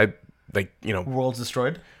people. like, you know, World's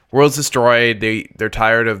destroyed. world's destroyed. They're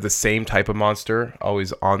tired of the same type of monster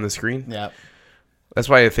always on the screen. Yeah. That's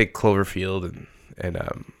why I think Cloverfield and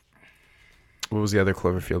what was the other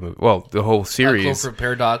Cloverfield movie? Well, the whole series,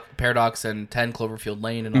 Paradox and 10 Cloverfield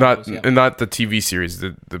Lane and all not those, yeah. and not the TV series.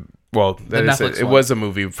 That Netflix it one. was a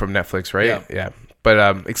movie from Netflix, right? Yeah.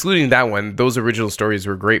 But excluding that one, those original stories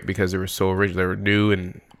were great because they were so original. They were new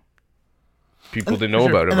and people didn't know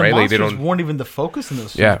about it, and right? The Like they monsters don't. weren't even the focus in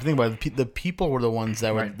those films. Yeah. If you think about it, the people were the ones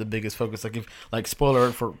that were the biggest focus. Like spoiler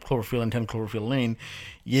alert for Cloverfield and 10 Cloverfield Lane,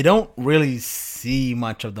 you don't really see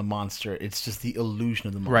much of the monster. It's just the illusion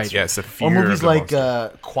of the monster. Right. Yeah, it's the fear. Or movies of the like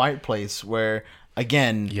monster. Quiet Place, where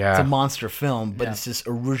again, Yeah. it's a monster film, but Yeah. it's this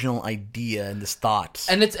original idea and this thoughts.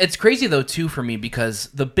 And it's crazy though too for me because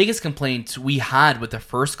the biggest complaint we had with the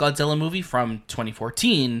first Godzilla movie from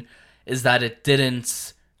 2014 is that it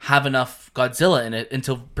didn't have enough Godzilla in it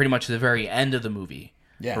until pretty much the very end of the movie.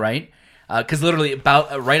 Yeah. Right? Because literally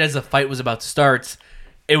about right as the fight was about to start,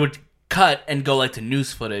 it would cut and go like to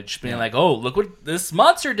news footage, being like, "Oh, look what this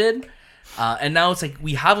monster did." And now it's like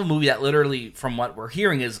we have a movie that literally, from what we're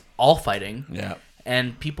hearing, is all fighting. Yeah.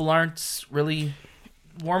 And people aren't really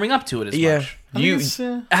warming up to it as Yeah. much. I think it's,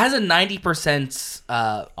 It has a 90%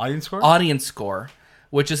 audience score? audience score,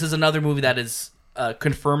 which this is another movie that is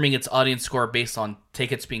confirming its audience score based on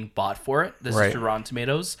tickets being bought for it. This Right. is through Rotten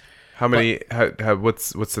Tomatoes. How many?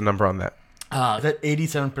 What's the number on that? It's at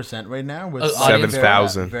 87% right now with audience-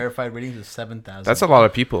 7,000. verified ratings of 7,000. That's a lot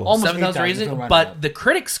of people. Almost 7,000 8,000, rating, right but now. the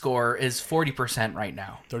critic score is 40% right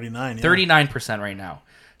now. 39. Yeah. 39% right now.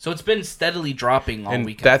 So it's been steadily dropping all And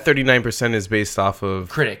weekend. that 39% is based off of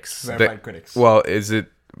Critics. Verified critics. Well, is it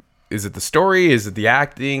the story? Is it the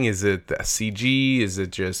acting? Is it the CG? Is it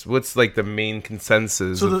just what's like the main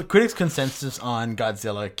consensus? So of- the critics' consensus on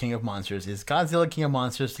Godzilla King of Monsters is Godzilla King of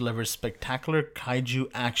Monsters delivers spectacular kaiju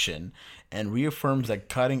action and reaffirms that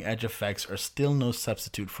cutting-edge effects are still no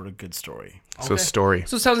substitute for a good story. so story.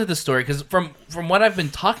 So it sounds like the story, because from what I've been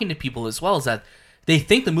talking to people as well, is that they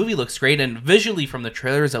think the movie looks great, and visually from the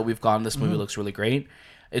trailers that we've gotten, this movie looks really great.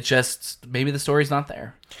 It's just maybe the story's not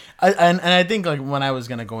there. And I think like when I was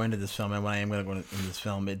gonna go into this film and when I am gonna go into this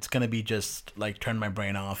film, it's gonna be just like turn my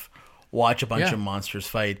brain off, watch a bunch of monsters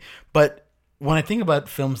fight. But when I think about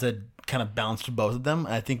films that kind of bounced both of them,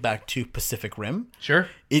 I think back to Pacific Rim. Sure.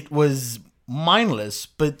 It was mindless,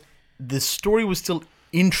 but the story was still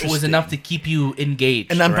interesting. It was enough to keep you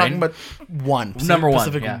engaged. And I'm right? talking about one. Number one,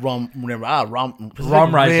 Pacific yeah. Pacific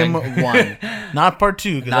Rom Rising. Rim 1. Not part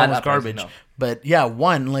 2, because that was Not Uprising, garbage. no. But yeah,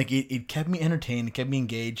 1, like, it kept me entertained, it kept me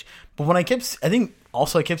engaged. But when I kept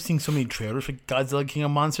seeing so many trailers for Godzilla King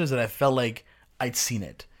of Monsters that I felt like I'd seen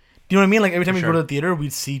it. Do you know what I mean? Like, every time we go to the theater,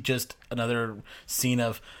 we'd see just another scene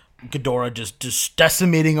of Ghidorah just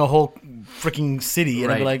decimating a whole freaking city.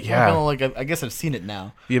 And I'd be Right, like, yeah. oh, like, I guess I've seen it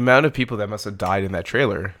now. The amount of people that must have died in that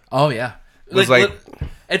trailer. Oh yeah, was like-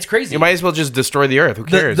 it's crazy. You might as well just destroy the Earth. Who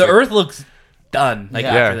cares? the Like, Earth looks done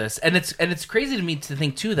Yeah. after this, and it's crazy to me to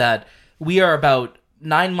think too that we are about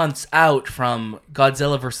 9 months out from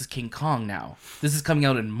Godzilla versus King Kong now. This is coming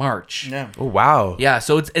out in March. Yeah. Oh wow. Yeah,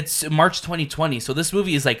 so it's March 2020. So this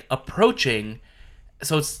movie is like approaching.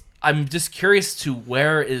 So I'm just curious to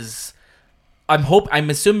where is. I'm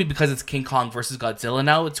assuming because it's King Kong versus Godzilla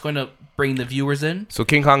now, it's going to bring the viewers in. So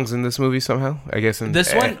King Kong's in this movie somehow. I guess in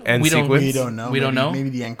This one, end we don't- sequence. We don't know. We don't know? Maybe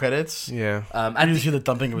the end credits. Yeah. At You just hear the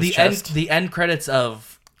thumping of his the end chest. the end credits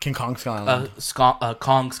of King Kong Skull Island.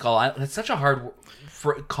 Kong Skull Island. That's such a hard word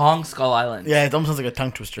for Kong Skull Island. Yeah, it almost sounds like a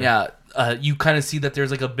tongue twister. Yeah, you kind of see that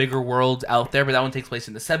there's like a bigger world out there, but that one takes place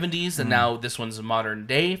in the 70s, and now this one's modern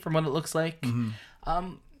day from what it looks like.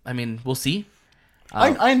 I mean, we'll see.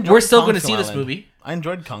 I enjoyed We're still Kong going to see Skull this Island. movie. I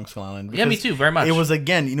enjoyed Kong Skull Island. Yeah, me because too, very much. It was,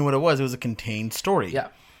 again, you know what it was? It was a contained story. Yeah,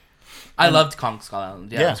 I loved Kong Skull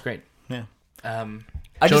Island. Yeah, Yeah. it was great. Yeah. I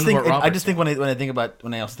I just think when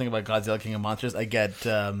I also think about Godzilla King of Monsters, I get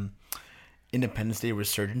Independence Day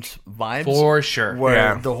Resurgence vibes. For sure. Where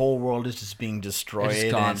Yeah. the whole world is just being destroyed It's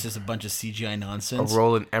and gone. it's just a bunch of CGI A nonsense.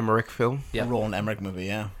 Roland Emmerich film. Yeah. A Roland Emmerich movie,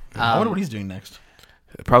 yeah. I wonder what he's doing next.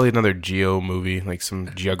 Probably another Geo movie, like some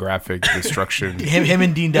geographic destruction. Him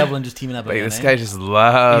and Dean Devlin just teaming up. Like again, this eh? guy just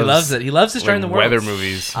loves. He loves it. He loves destroying the world. weather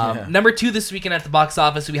movies. Yeah. Number 2 this weekend at the box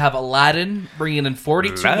office, we have Aladdin bringing in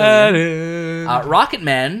 42 million. Rocket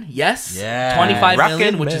Man, yes, Yeah. 25 Rocket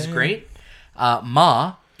million, which is Man. great.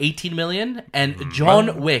 Ma, 18 million, and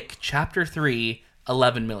John Wick Chapter 3,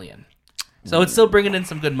 11 million. So it's still bringing in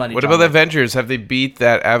some good money. What John about Wick. Avengers? Have they beat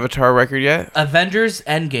that Avatar record yet? Avengers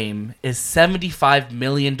Endgame is $75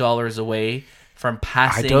 million away from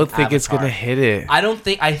passing. I don't think it's Avatar. gonna hit it.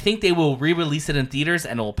 I think they will re-release it in theaters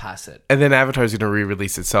and it will pass it. And then Avatar's gonna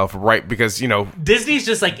re-release itself, right? Because Disney's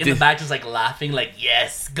just like in the back, just like laughing, like,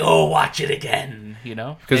 yes, go watch it again.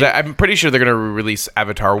 because I'm pretty sure they're gonna re-release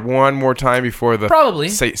Avatar one more time before the Probably.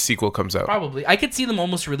 sequel comes out. Probably. I could see them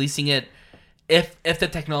almost releasing it if the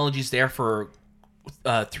technology's there for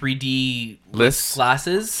 3D Lists?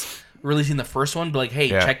 glasses, releasing the first one, be like, hey,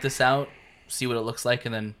 Yeah. check this out, see what it looks like,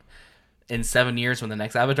 and then in 7 years when the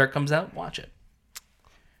next Avatar comes out, watch it.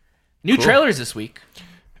 New trailers this week.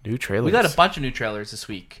 New trailers. We got a bunch of new trailers this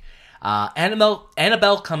week.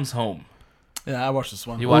 Annabelle Comes Home. Yeah, I watched this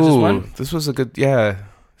one. You watch this one? This was a good. Yeah,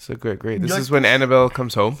 it's a great. This like is when Annabelle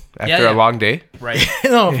comes home after Yeah. a long day. Right.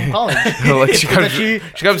 No, from college. Like she actually-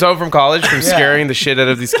 comes home from college from scaring the shit out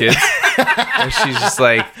of these kids, and she's just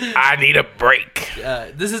like, I need a break.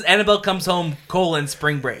 This is Annabelle Comes Home,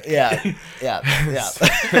 spring break. Yeah.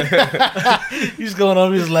 He's going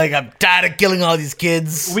on. He's like, I'm tired of killing all these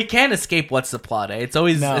kids. We can't escape what's the plot. It's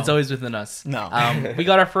always within us. No. We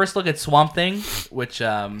got our first look at Swamp Thing, which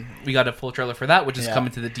we got a full trailer for that, which is Yeah.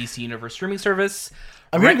 coming to the DC Universe streaming service.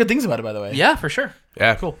 I'm hearing good things about it, by the way. Yeah, for sure.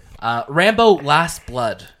 Yeah, cool. Rambo: Last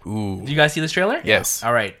Blood. Ooh, Did you guys see this trailer? yes.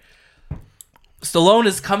 All right. Stallone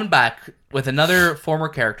is coming back with another former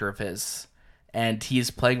character of his, and he's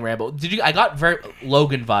playing Rambo. I got very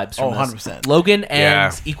Logan vibes from Oh, this. 100%. Logan and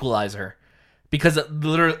Yeah. Equalizer. Because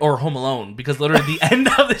literally, or Home Alone, because literally the end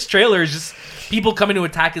of this trailer is just people coming to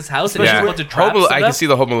attack his house and he's Yeah, about to trap I set can up. see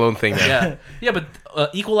the Home Alone thing now. Yeah, but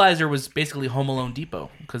Equalizer was basically Home Alone Depot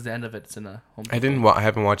because the end of it's in a Home Depot. I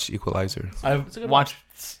haven't watched Equalizer. I've a good watched.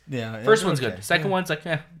 Yeah. First it's one's okay. good. Second one's like,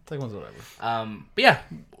 eh. Second one's whatever. But yeah,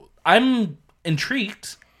 I'm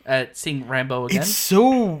intrigued at seeing Rambo again. It's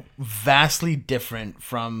so vastly different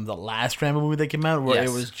from the last Rambo movie that came out, where Yes.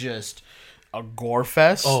 it was just a gore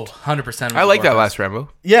fest. 100%. I like that last Rambo.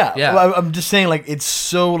 Yeah, Yeah. Well, I'm just saying, like, it's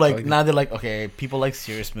so like now they're like, okay, people like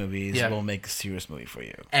serious movies. Yeah. We'll make a serious movie for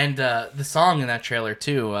you. And the song in that trailer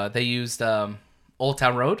too, they used Old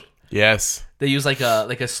Town Road. Yes. They used like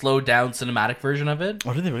a slowed down cinematic version of it.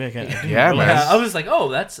 Oh, did they really? I didn't Yeah, realize. man. I was like, oh,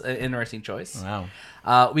 that's an interesting choice.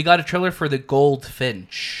 Wow. We got a trailer for The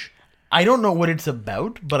Goldfinch. I don't know what it's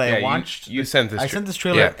about, but I watched. You sent this. I sent this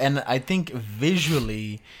trailer, Yeah. and I think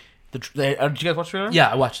visually, did you guys watch the trailer? Yeah,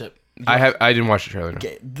 I watched it. I didn't watch the trailer. No.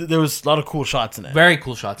 Okay, there was a lot of cool shots in it, Very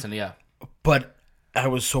cool shots in it, yeah. but I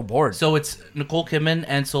was so bored. So it's Nicole Kidman,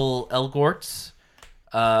 Ansel Elgort.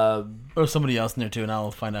 Or somebody else in there too, and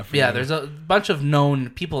I'll find out. For Yeah, you. there's a bunch of known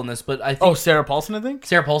people in this, but I think Oh, Sarah Paulson, I think.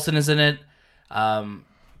 Sarah Paulson is in it.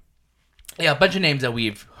 Yeah, a bunch of names that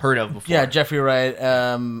we've heard of before. Yeah, Jeffrey Wright.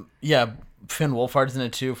 Yeah, Finn Wolfhard's in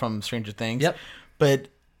it too from Stranger Things. Yep. But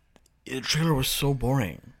the trailer was so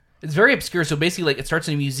boring. It's very obscure. So basically, like, it starts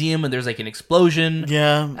in a museum and there's like an explosion.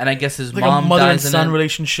 Yeah. And I guess his Like mom a mother and dies in son it.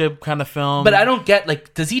 relationship kind of film. But I don't get,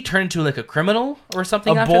 like, does he turn into like a criminal or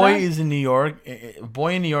something? A after boy that? is in New York. A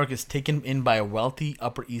boy in New York is taken in by a wealthy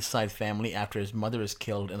Upper East Side family after his mother is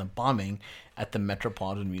killed in a bombing at the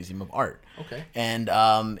Metropolitan Museum of Art. Okay. And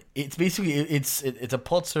it's basically it's a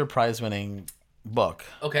Pulitzer Prize winning book,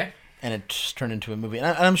 Okay. and it's turned into a movie. And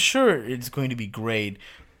I'm sure it's going to be great,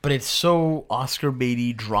 but it's so Oscar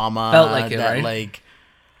baity drama. Felt like it, that, right? Like,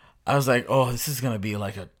 I was like, oh, this is gonna be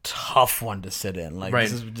like a tough one to sit in. Like, Right.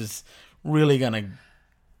 this is just really gonna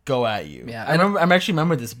go at you. Yeah, I actually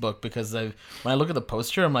remember this book because when I look at the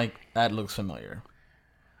poster, I'm like, that looks familiar.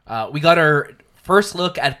 We got our first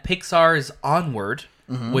look at Pixar's Onward,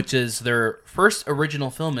 Mm-hmm. which is their first original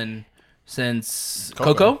film since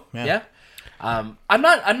Coco. Coco. Yeah.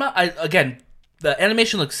 Again, the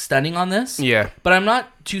animation looks stunning on this. Yeah. But I'm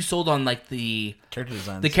not too sold on like the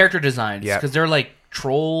Character designs. Yeah. because they're like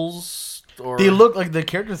trolls or They look like the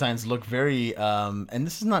character designs look very and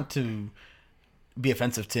this is not to be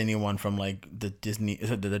offensive to anyone from like the Disney,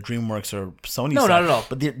 the DreamWorks or Sony. No, side, not at all.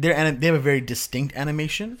 But they have a very distinct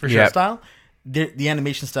animation for sure. style. The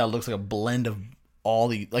animation style looks like a blend of all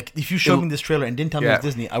the like. If you showed me this trailer and didn't tell me it was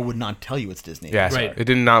Disney, I would not tell you it's Disney. Yeah. Right. It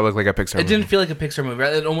did not look like a Pixar. It didn't feel like a Pixar movie.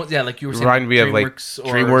 Right? It almost, yeah, like you were saying, Reminded me of like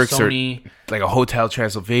DreamWorks or Sony. like a Hotel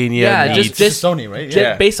Transylvania. Yeah, meets- just this Sony, right?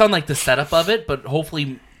 just based on like the setup of it, but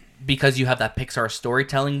hopefully because you have that Pixar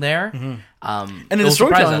storytelling there. And it the will surprise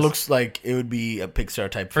storytelling us. looks like it would be a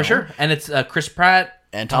Pixar type For film. sure. And it's Chris Pratt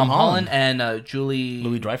And Tom Tom Holland Holland. and Julie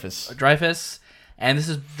Louis Dreyfus. Dreyfus. And this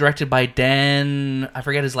is directed by Dan. I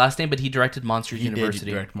forget his last name, but he directed Monsters He did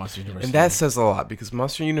University. direct Monster University. And that says a lot because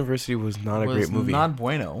Monster University was not a was great movie. not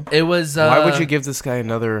bueno. It was. Why would you give this guy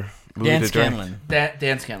another movie Dan to direct? Scanlon.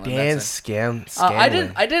 Dan Scanlon? Dan that's it.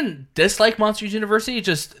 Scanlon. I didn't dislike Monsters University.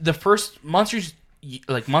 Just the first Monsters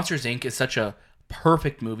Inc. is such a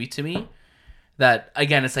perfect movie to me. That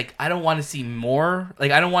again, it's like I don't want to see more.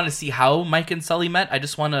 Like I don't want to see how Mike and Sully met. I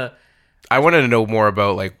just want to. I wanted to know more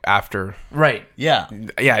about like after. Right. Yeah.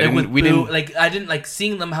 Yeah, Like, with we Boo, didn't. like I didn't like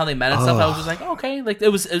seeing them how they met and stuff. I was just like, okay, like it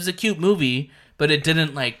was a cute movie, but it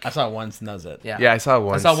didn't like. I saw it once and that was it. Yeah. Yeah, I saw it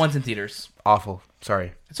once. I saw it once in theaters. Awful.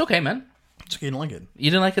 Sorry, It's okay, man. It's okay, you don't like it.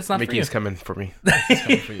 You didn't like It's Not Mickey's for you. coming for me. It's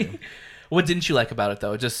coming for you. What didn't you like about it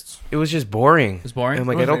though? Just It was just boring. It was boring? And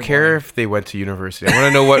like, It was I don't very care boring. if they went to university. I want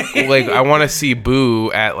to know what. Like, I want to see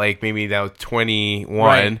Boo at like maybe now 21,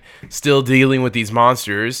 Right. still dealing with these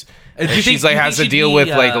monsters. Do And you she's think- like do you has to think she'd deal be, with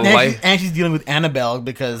like a And, life. and she's dealing with Annabelle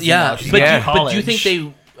because yeah, she's but, in Yeah. but do you think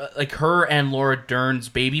college. they like her and Laura Dern's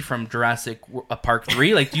baby from Jurassic Park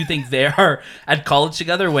 3? Like, do you think they are at college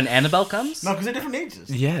together when Annabelle comes? No, because they're different ages.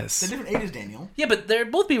 Yes. They're different ages, Daniel. Yeah, but they're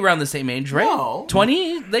both be around the same age, right? No.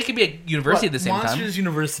 20? They could be at university at the same Monsters time.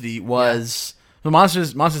 University was the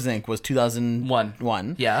Monsters Inc. was 2001.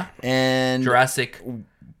 One. Yeah. And Jurassic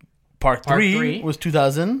Park Park 3 3. was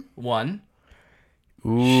 2000. 1.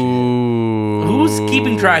 Ooh. Who's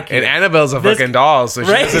keeping track here? And Annabelle's a This- fucking doll, so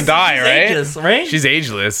she Right? doesn't die, She's right? ageless, right? She's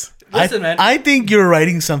ageless. Listen, man. I think you're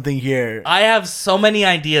writing something here. I have so many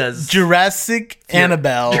ideas. Jurassic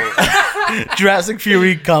Annabelle. Jurassic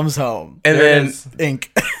Fury comes home. And There it then is. Inc.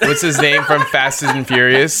 what's his name from Fast and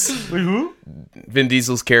Furious? Who? Vin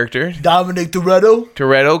Diesel's character. Dominic Toretto.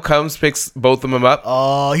 Toretto comes, picks both of them up.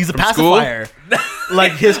 Oh, he's a school? pacifier.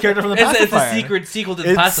 Like his character from the It's pacifier. a secret sequel to the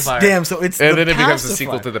It's, pacifier. damn, so it's And the then it becomes a pacifier.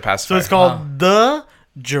 sequel to the So pacifier. it's called The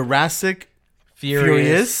Jurassic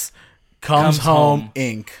Furious Comes Home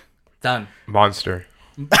Inc. Done. Monster.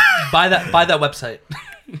 Buy that website.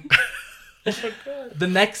 The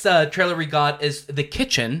next trailer we got is The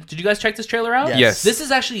Kitchen. Did you guys check this trailer out? Yes. Yes. This is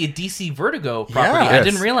actually a DC Vertigo property. Yeah. I Yes.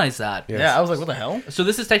 didn't realize that. Yes. Yeah, I was like, what the hell? So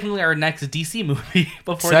this is technically our next DC movie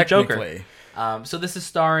before the Joker. Technically. So this is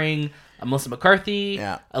starring Melissa McCarthy,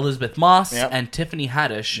 Yeah. Elizabeth Moss, Yep. and Tiffany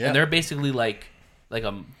Haddish, Yep. and they're basically like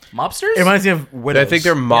mobsters, It reminds me of Widows. I think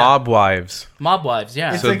they're mob wives. mob wives.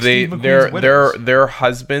 Yeah. It's So like they Steve McQueen's their Widows. their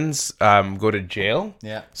husbands go to jail.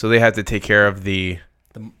 Yeah. So they have to take care of the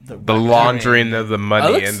The laundering of the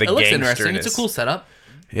money and the it looks gangsterness. interesting. It's a cool setup.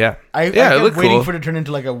 Yeah. I yeah, it kept looked waiting cool. for it to turn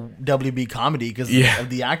into like a WB comedy because Yeah. of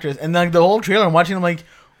the actress. And like the whole trailer, I'm watching, I'm like,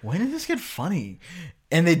 when did this get funny?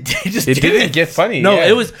 And they just It did didn't get funny. No, yeah.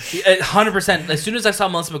 it was 100%. As soon as I saw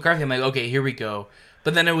Melissa McCarthy, I'm like, okay, here we go.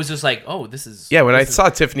 But then it was just like, oh, this is. Yeah, when I this is- saw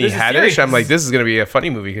Tiffany this is Haddish, serious. I'm like, this is gonna be a funny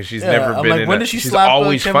movie because she's Yeah, never I'm been like, in. when a, did she she's slap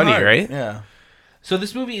always Kevin funny, Hart? right? Yeah. So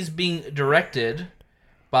this movie is being directed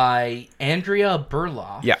by Andrea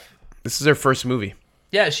Burloff. Yeah. This is her first movie.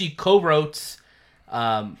 Yeah, she co-wrote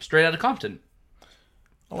Straight Outta Compton.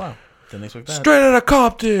 Oh wow. Didn't expect that. Straight out of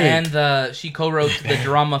Compton. And she co-wrote the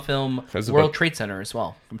drama film That's World about- Trade Center as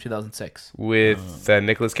well from 2006. with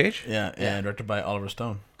Nicolas Cage. Yeah, and directed by Oliver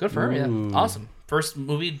Stone. Good for her. Yeah, awesome. First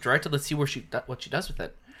movie directed. Let's see what she does with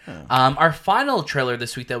it. Our final trailer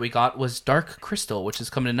this week that we got was Dark Crystal, which is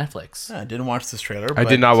coming to Netflix. Yeah, I didn't watch this trailer. I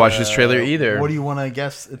did not watch this trailer either. What do you want to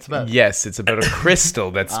guess it's about? Yes, it's about a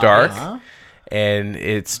crystal that's dark, Uh-huh. and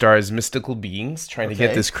it stars mystical beings trying to get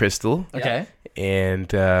Okay. this crystal. Okay. And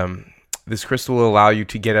this crystal will allow you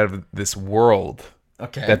to get out of this world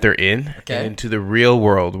Okay. that they're in Okay. and into the real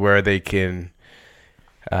world where they can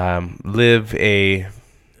live a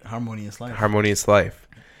Harmonious life. harmonious life.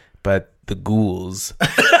 But the ghouls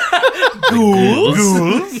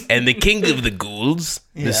Ghouls. and the king of the ghouls,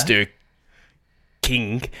 Yeah. Mr.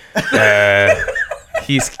 King,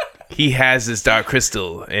 he has this dark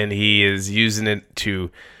crystal and he is using it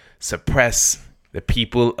to suppress the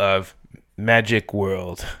people of Magic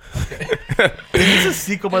World. Is this a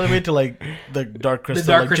sequel, by the way, to like the Dark The Crystal?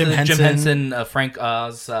 Dark like Crystal, Jim Henson, Frank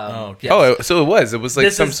Oz. okay. yes. Oh, so it was like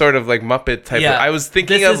This some is- sort of like Muppet type. yeah. I was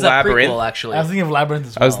thinking this of is Labyrinth. A prequel, actually. I was thinking of Labyrinth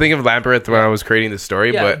as well. I was thinking of Labyrinth when I was creating the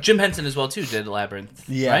story, yeah, but Jim Henson as well too did Labyrinth.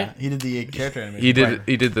 Yeah, right? he did the character animation.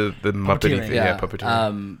 he did the Muppet Puppeteering. thing. Yeah,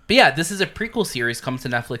 puppeteering. But yeah, this is a prequel series. Comes to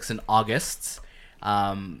Netflix in August.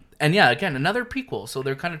 And yeah, again, another prequel. So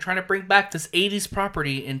they're kind of trying to bring back this 80s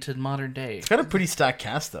property into modern day. It's got a pretty stacked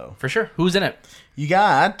cast, though. For sure. Who's in it? You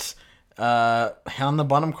got Helena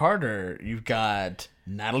Bonham Carter. You've got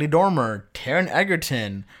Natalie Dormer, Taron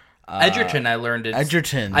Egerton. Edgerton, I learned it.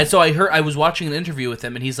 Edgerton. I was watching an interview with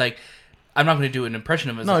him, and he's like, I'm not going to do an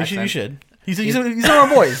impression of his No, you accent. should. He's one of our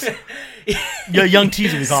boys. Young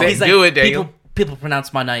teaser, we call Say- him. He's like, Do it, Daniel. people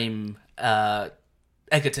pronounce my name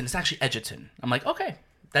Egerton. It's actually Edgerton. I'm like, okay.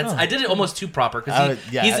 I did it almost too proper because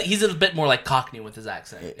yeah. he's a bit more like Cockney with his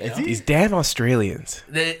accent. You Is know? he? He's damn Australians.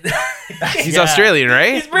 The- He's Yeah. Australian,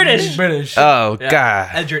 right? he's British. British. Oh Yeah.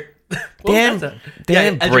 God. Damn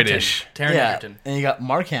Edgerton. British. Taron Yeah, Egerton. and you got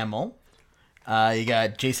Mark Hamill. You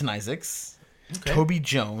got Jason Isaacs, Okay. Toby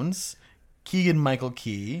Jones, Keegan Michael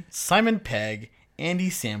Key, Simon Pegg, Andy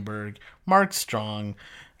Samberg, Mark Strong,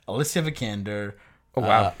 Alicia Vikander. Oh,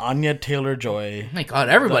 wow. Anya Taylor Joy. Oh my God,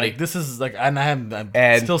 everybody. Like, this is like I'm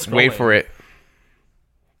And still scrolling. wait for it.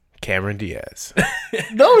 Cameron Diaz.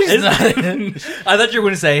 No, he's not. I thought you were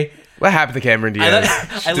going to say. What happened to Cameron Diaz?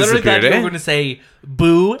 I literally thought you were going to say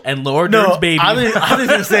Boo and Laura Dern's No, baby. I was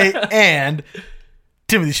going to say and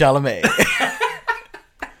Timothy Chalamet.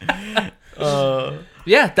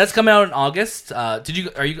 Yeah, that's coming out in August. Did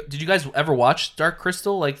you guys ever watch Dark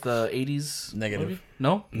Crystal, like the 80s Negative. movie?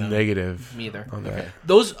 No? Negative. Me either. On that.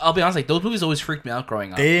 Those, I'll be honest, like those movies always freaked me out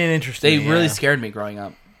growing up. They didn't interest They me. really yeah. scared me growing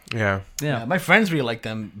up. Yeah. Yeah. Yeah, my friends really like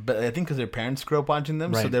them, but I think because their parents grew up watching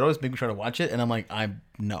them, so Right. they'd always make me try to watch it, and I'm like,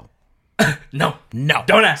 no, No. no,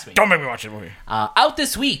 Don't ask me. don't make me watch the movie. Out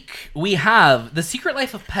this week, we have The Secret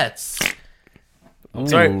Life of Pets.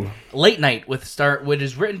 Sorry. Ooh. Late Night which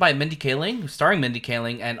is written by Mindy Kaling, starring Mindy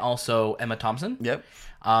Kaling and also Emma Thompson. Yep.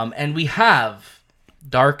 And we have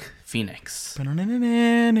Dark Phoenix.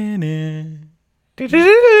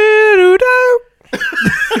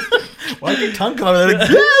 Why did your tongue come out?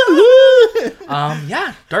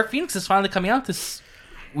 Yeah, Dark Phoenix is finally coming out this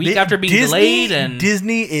week after being delayed, and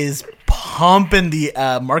Disney is pumping the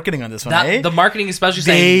marketing on this one. that, the marketing, especially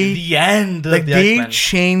saying the end of Like the they X-Men.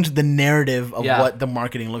 changed the narrative of Yeah. what the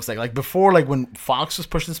marketing looks like. Like before, like when Fox was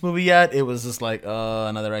pushing this movie out, it was just like, oh,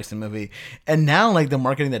 another X-Men movie. And now, like the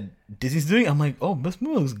marketing that Disney's doing, I'm like, oh, this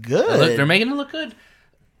movie looks good. Look, they're making it look good.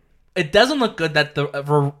 It doesn't look good that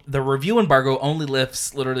the review embargo only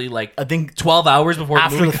lifts literally like I think 12 hours before the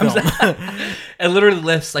after movie the comes film. out. It literally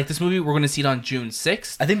lifts like this movie. We're going to see it on June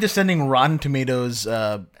 6th. I think they're sending Rotten Tomatoes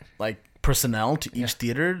like personnel to each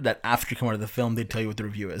theater that after you come out of the film, they tell you what the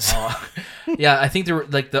review is. Yeah, I think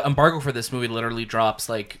the embargo for this movie literally drops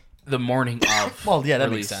like the morning of. Well, yeah, that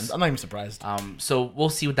release. makes sense. I'm not even surprised. So we'll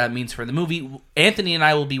see what that means for the movie. Anthony and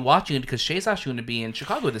I will be watching it because Shay's actually going to be in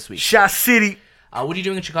Chicago this week. Shot City. What are you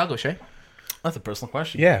doing in Chicago, Shay? That's a personal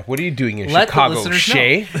question. Yeah. What are you doing in Let the Chicago, listeners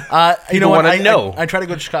Shay? You People know what? wanna know. I try to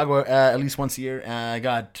go to Chicago at least once a year. I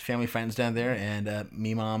got family friends down there, and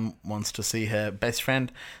me mom wants to see her best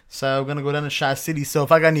friend, so I'm gonna go down to Shot City. So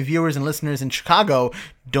if I got any viewers and listeners in Chicago,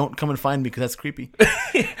 don't come and find me because that's creepy.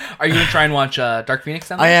 Are you going to try and watch Dark Phoenix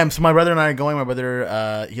down there? I am. So my brother and I are going. My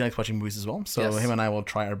brother, he likes watching movies as well. So Yes. him and I will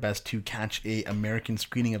try our best to catch a American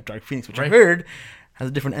screening of Dark Phoenix, which I Right. heard has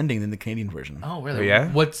a different ending than the Canadian version. Oh, really? Oh, yeah?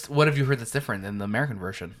 What have you heard that's different than the American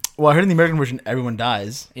version? Well, I heard in the American version everyone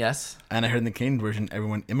dies, Yes. and I heard in the Canadian version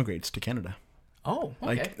everyone immigrates to Canada, Oh,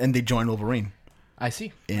 okay. and they join Wolverine. I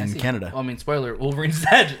see. In I see. Canada. Well, I mean, spoiler: Wolverine's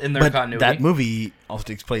dead in their But continuity. that movie also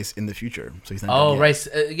takes place in the future, so he's not. Oh, dead yet.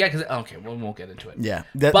 right. Yeah, because okay, well, we won't get into it. Yeah,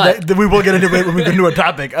 But- we will get into it when we get into a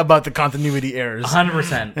topic about the continuity errors.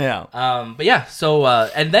 100%. Yeah, But yeah, so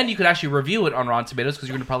and then you could actually review it on Rotten Tomatoes because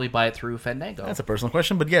you're going to probably buy it through Fandango. that's a personal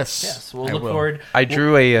question, but yes. Yes, we'll I look will. forward. I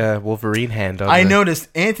drew a Wolverine hand on I the- noticed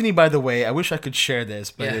Anthony. By the way, I wish I could share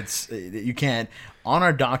this, but Yeah. it's you can't. On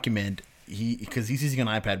our document, because he's using an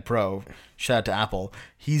iPad Pro. Shout out to Apple.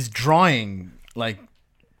 He's drawing like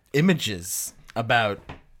images about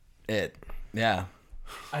it. Yeah.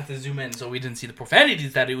 I have to zoom in so we didn't see the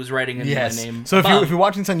profanities that he was writing in Yes. the name. So if above. you're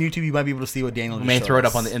watching this on YouTube, you might be able to see what Daniel we just may showed throw it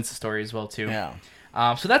us. up on the Insta story as well too.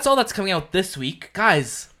 Yeah. So that's all that's coming out this week,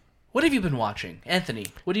 guys. What have you been watching, Anthony?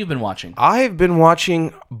 What have you been watching? I've been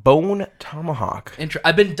watching Bone Tomahawk.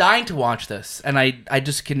 I've been dying to watch this, and I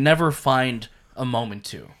just can never find a moment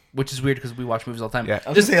to, which is weird because we watch movies all the time. Yeah.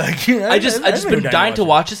 I was gonna say, like, I just been dying to watch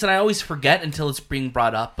watch this, and I always forget until it's being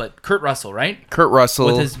brought up. But Kurt Russell, right, Kurt Russell.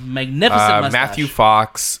 with his magnificent mustache. Matthew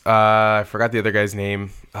Fox. I forgot the other guy's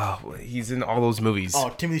name. Oh, he's in all those movies. Oh,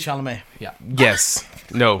 Timothy Chalamet. Yeah, Yes.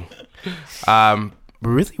 No.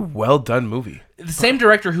 Really well done movie. the same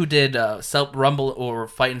director who did Rumble or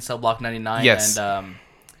Fight in Cell Block 99. Yes. and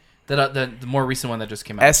the more recent one that just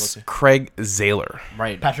came out. S. Craig Zahler.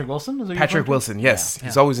 Right. Patrick Wilson. Is that Patrick Wilson. Yes, Yeah.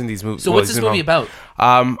 he's always in these movies. So Well, what's he's this in movie all-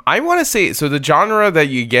 about? I want to say so. The genre that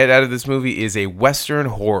you get out of this movie is a Western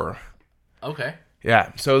horror. Okay.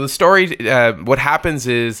 Yeah. So the story, what happens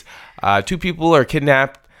is, two people are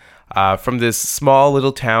kidnapped from this small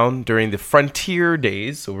little town during the frontier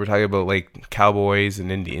days. So we're talking about like cowboys and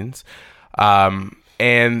Indians,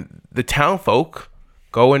 and the town folk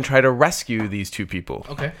go and try to rescue these two people.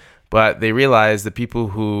 Okay. But they realize the people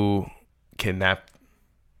who kidnapped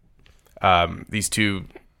these two,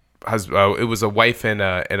 it was a wife and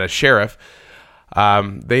a sheriff.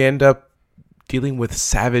 They end up dealing with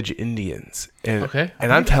savage Indians, and Okay.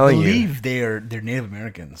 and I'm telling I you, believe they're Native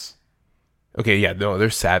Americans. Okay, yeah, no, they're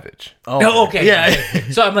savage. Oh, okay. Yeah.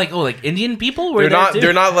 So I'm like, oh, like Indian people were They're there not. too?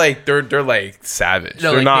 They're not like they're like savage. No,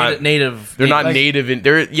 they're like not native. They're not like- native.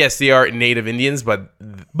 They're yes, they are native Indians, but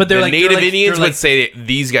But they're the like- native they're like- Indians they're would like- say that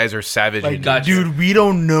these guys are savage. Like, Indians. Gotcha. dude, we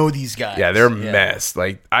don't know these guys. Yeah, they're messed.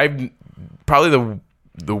 Like I've probably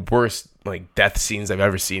the worst like death scenes I've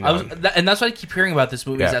ever seen. And that's what I keep hearing about this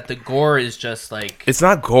movie is Yeah. that the gore is just like It's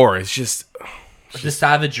not gore. It's just the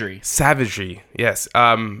savagery. savagery. Yes.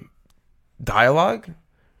 Dialogue.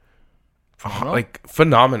 Phenomenal? Like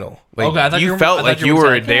phenomenal. Like Okay, I thought you you were- I felt thought like you you were were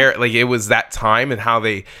saying- there. Like it was that time and how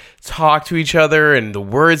they talked to each other and the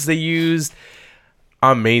words they used.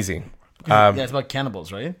 Amazing. yeah, it's about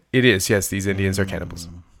cannibals, right? It is, yes. These Indians are cannibals.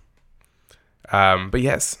 But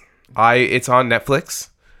yes, it's on Netflix.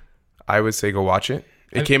 I would say go watch it.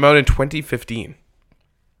 It came out in 2015.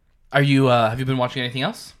 Are you? Have you been watching anything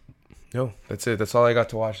else? No, that's it. That's all I got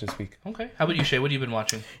to watch this week. Okay. How about you, Shay? What have you been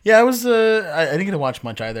watching? Yeah, I was. I didn't get to watch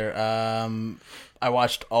much either. I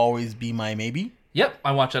watched Always Be My Maybe. Yep,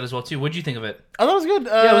 I watched that as well too. What'd you think of it? I thought it was good.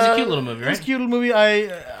 Yeah, it was a cute little movie, It was a right? cute little movie.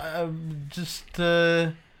 I just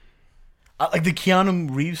like the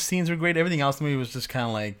Keanu Reeves scenes were great. Everything else in the movie was just kind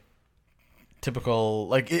of like typical.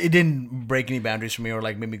 Like it didn't break any boundaries for me or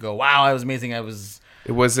like made me go, "Wow, that was amazing."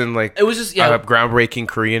 It wasn't like It was just a groundbreaking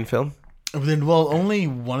Korean film. Well, only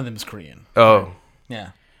one of them is Korean. Oh,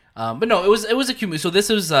 Yeah. But no, it was a cute movie. So this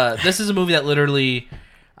is a movie that literally,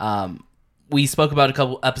 we spoke about a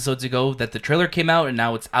couple episodes ago that the trailer came out and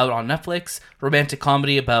now it's out on Netflix. Romantic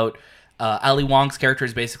comedy about Ali Wong's character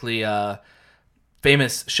is basically a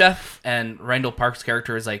famous chef and Randall Park's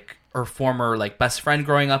character is like her former like best friend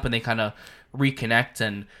growing up and they kind of reconnect.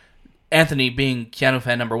 And Anthony, being Keanu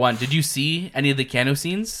fan number one, did you see any of the Keanu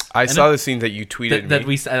scenes? I saw the scene that you tweeted that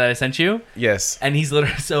me. that I sent you. Yes. And he's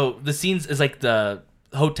literally so the scenes is like the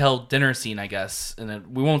hotel dinner scene, I guess, and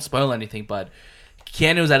then we won't spoil anything, but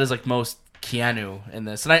Keanu's at his like most Keanu in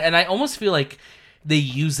this, and I almost feel like they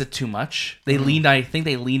use it too much. They leaned, I think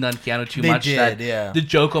they leaned on Keanu too They much. did, that yeah. The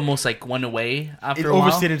joke almost like went away after It a while.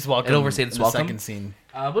 overstayed its welcome. It overstayed its in the welcome. second scene.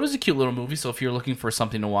 But it was a cute little movie. So if you're looking for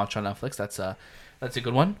something to watch on Netflix, that's a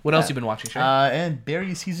good one. What else you been watching, Shay? And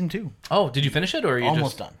Barry season 2. Oh, did you finish it or are you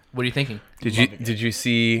Almost just done. What are you thinking? Did you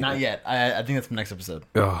see? Not yet. I think that's the next episode.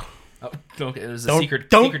 Oh, Oh, okay, there's a Don't- secret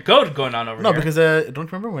don't- code going on over No, here. because don't you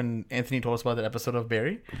remember when Anthony told us about that episode of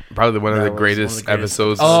Barry? probably one of That the was greatest one of the greatest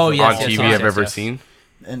episodes Oh, on yes, TV yes, I've yes, ever yes. seen.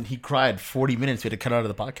 And he cried 40 minutes. We had to cut out of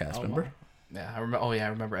the podcast. Remember? Yeah, I remember. Oh yeah, I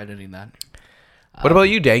remember editing that. What about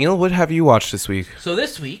you, Daniel? What have you watched this week? So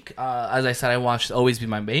this week, as I said, I watched Always Be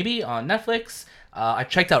My Baby on Netflix. I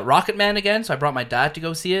checked out Rocket Man again, so I brought my dad to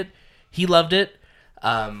go see it. He loved it.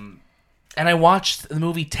 And I watched the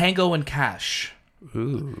movie Tango and Cash.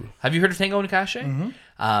 Ooh. Have you heard of Tango and Cash?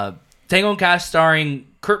 Tango and Cash starring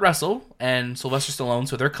Kurt Russell and Sylvester Stallone,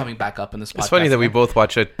 so they're coming back up in this podcast. It's funny that we again. both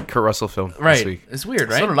watched a Kurt Russell film this Right. week. It's weird,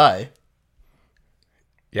 right? So did I.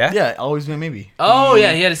 Yeah? Yeah, Always Be My Maybe. Oh,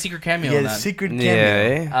 yeah, he had a secret cameo He in had a that. secret cameo.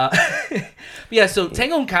 Yeah. But yeah, so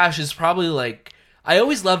Tango and Cash is probably like I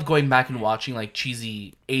always love going back and watching like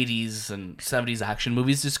cheesy 80s and 70s action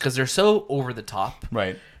movies just because they're so over the top.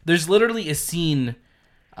 Right. There's literally a scene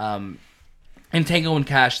in Tango and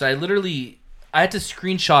Cash that I had to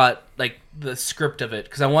screenshot like the script of it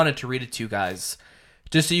because I wanted to read it to you guys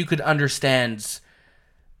just so you could understand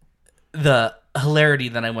the hilarity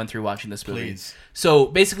that I went through watching this movie. Please. So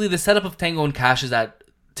basically, the setup of Tango and Cash is that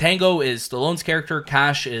Tango is Stallone's character,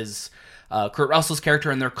 Cash is Kurt Russell's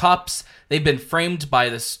character, and they're cops. They've been framed by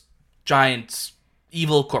this giant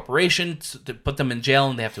evil corporation to put them in jail,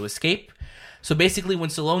 and they have to escape. So basically, when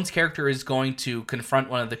Stallone's character is going to confront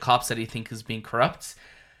one of the cops that he thinks is being corrupt,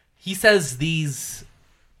 he says this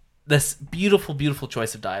beautiful, beautiful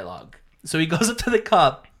choice of dialogue. So he goes up to the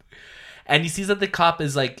cop, and he sees that the cop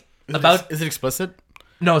is like Is it explicit?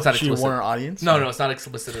 no, it's not Should you explicit. warn our audience? No, it's not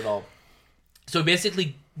explicit at all. So he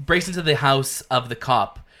basically breaks into the house of the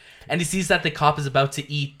cop, and he sees that the cop is about to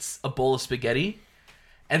eat a bowl of spaghetti.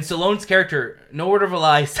 And Stallone's character, no word of a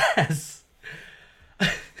lie, says,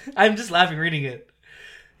 I'm just laughing reading it.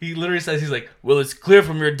 He literally says, he's like, well, it's clear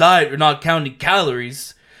from your diet you're not counting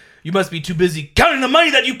calories. You must be too busy counting the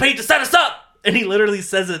money that you paid to set us up. And he literally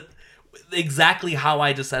says it exactly how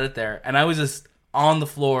I just said it there. And I was just on the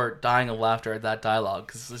floor dying of laughter at that dialogue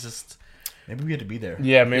because it's just... Maybe we had to be there.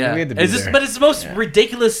 Yeah, maybe Yeah. we had to be It's just, there. but it's the most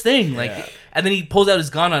ridiculous thing. Like, Yeah. and then he pulls out his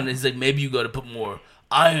gun on it. And he's like, "Maybe you got to put more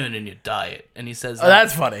iron in your diet." And he says, Oh,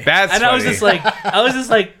 that's funny. That's And funny. I was just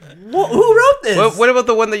like, "Who wrote this?" What about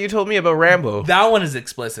the one that you told me about Rambo? That one is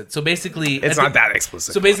explicit. So basically, It's not that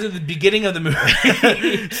explicit. So basically, the beginning of the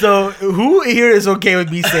movie. So who here is okay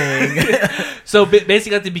with me saying So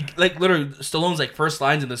basically, at the literally, Stallone's like first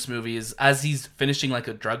lines in this movie is as he's finishing like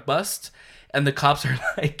a drug bust, and the cops are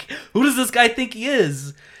like, "Who does this guy think he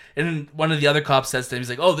is?" And then one of the other cops says to him, "He's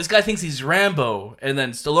like, oh, this guy thinks he's Rambo." And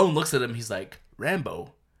then Stallone looks at him. He's like,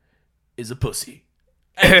 "Rambo is a pussy."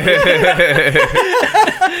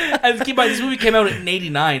 And keep in mind, this movie came out in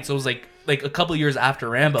 '89, so it was like a couple years after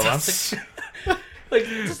Rambo. I was like,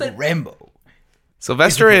 just like Rambo.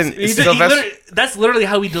 Sylvester and that's literally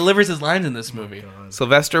how he delivers his lines in this movie.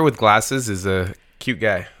 Sylvester with glasses is a cute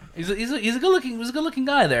guy. He's a good looking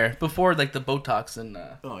guy there before like the Botox and.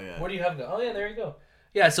 Oh yeah. What do you have? Oh yeah, there you go.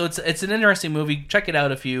 Yeah, so it's an interesting movie. Check it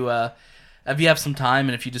out if you have some time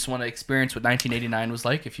and if you just want to experience what 1989 was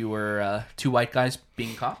like if you were two white guys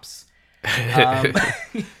being cops. And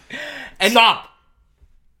Stop.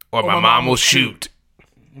 Or my mom will shoot.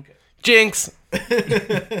 Okay. Jinx.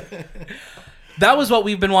 That was what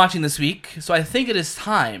we've been watching this week. So I think it is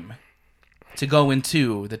time to go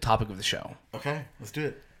into the topic of the show. Okay, let's do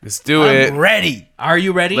it. Let's do it. I'm ready. Are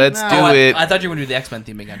you ready? Let's do it. I thought you were going to do the X-Men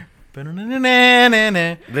theme again.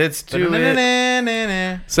 Let's do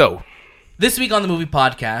it. So, this week on the Movie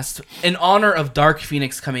Podcast, in honor of Dark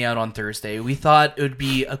Phoenix coming out on Thursday, we thought it would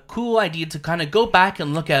be a cool idea to kind of go back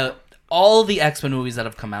and look at all the X-Men movies that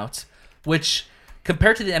have come out, which,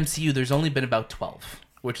 compared to the MCU, there's only been about 12,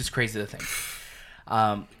 which is crazy to think.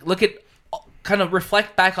 Look at, kind of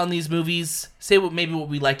reflect back on these movies, say what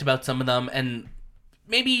we liked about some of them, and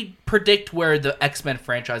maybe predict where the X-Men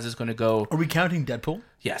franchise is going to go. Are we counting Deadpool?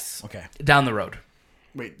 Yes. Okay. Down the road.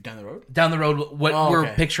 Wait, down the road? Down the road, what we're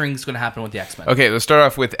okay. picturing is going to happen with the X-Men. okay, let's start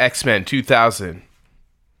off with X-Men 2000.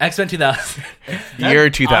 X-Men 2000. Year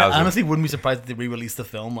 2000. I honestly wouldn't be surprised if they re-released the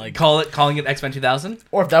film, like, Calling it X-Men 2000?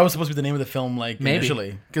 or if that was supposed to be the name of the film, like, Maybe.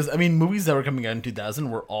 initially. Because I mean, movies that were coming out in 2000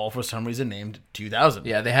 were all for some reason named 2000.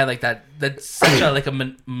 Yeah, they had like that. That's such a like a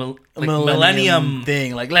millennium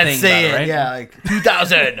thing. Like, let's thing say about it, it, right? yeah, like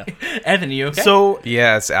 2000. Anthony, you okay? So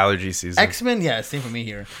Yeah, it's allergy season. X-Men, yeah, same for me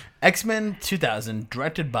here. X-Men 2000,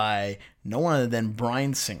 directed by no one other than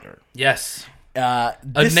Bryan Singer. yes, A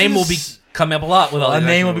a name will be coming up a lot with all a these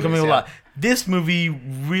name action will be coming movies, a lot. This movie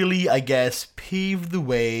really, I guess, paved the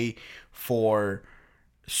way for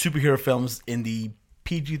superhero films in the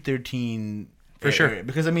PG-13 For sure. area.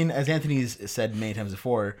 Because I mean, as Anthony's said many times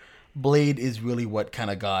before, Blade is really what kind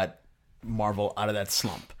of got Marvel out of that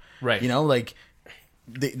slump. Right. You know, like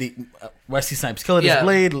the Wesley Snipes killed Yeah, his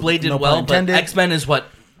Blade. Blade did no pun well, but intended. X-Men is what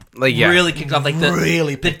Like, yeah. really kicked off like the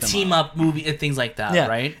Really the picked them team up movie and things like that, Yeah,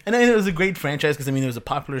 right? And it was a great franchise because I mean, it was a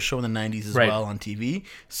popular show in the '90s as Right. well on TV.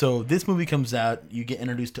 So this movie comes out, you get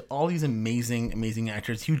introduced to all these amazing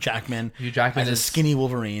actors. Hugh Jackman Jackman as a is- skinny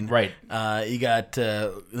Wolverine, Right. You got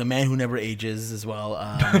the man who never ages as well.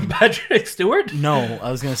 Patrick Stewart, No,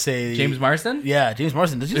 I was gonna say James Marsden, Yeah, James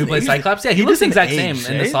Marsden. who plays Cyclops. Yeah, he looks the exact same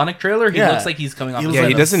in the Sonic trailer. He Yeah. looks like he's coming off. He the looks Yeah, like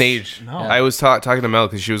he a- doesn't age. No. I was talking to Mel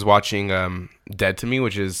because she was watching Dead to Me,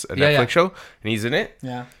 which is a Netflix yeah. show, and he's in it.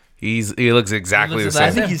 Yeah, He looks exactly He looks the the I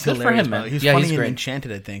same. think Yeah, he's good for hilarious. him, man. He was Yeah, funny he's in great.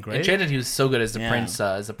 Enchanted, I think, right? Enchanted, he was so good as the Yeah. prince,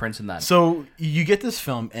 as the prince in that. So you get this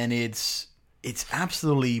film, and it's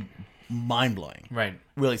absolutely mind blowing. Right.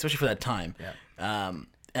 Really, especially for that time. And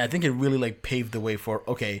I think it really like paved the way for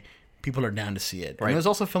people are down to see it. Right. And it was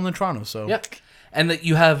also filmed in Toronto, so Yeah. And that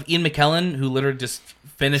you have Ian McKellen, who literally just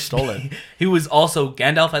finished. Stole it. He was also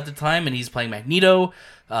Gandalf at the time, and he's playing Magneto.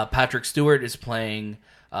 Patrick Stewart is playing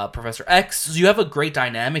Professor X. So you have a great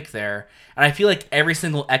dynamic there. And I feel like every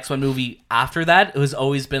single X-Men movie after that, it has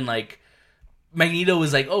always been like, Magneto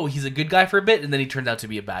was like, oh, he's a good guy for a bit, and then he turned out to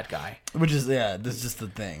be a bad guy. which is this is just the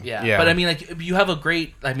thing. Yeah. Yeah. But I mean, like, you have a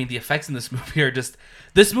great, I mean, the effects in this movie are just,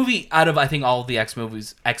 this movie, out of, I think, all of the X-Men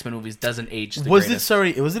movies, doesn't age the greatest.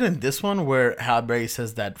 Was it in this one where Halle Berry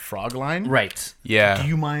says that frog line? Right. Yeah, Do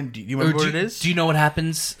you mind? Do you Or remember what it is? Do you know what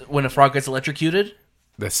happens when a frog gets electrocuted?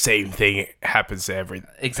 the same thing happens to every.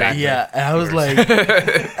 Exactly. Yeah, and I was like,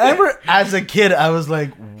 I remember as a kid, I was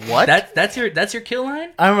like, what? That's your kill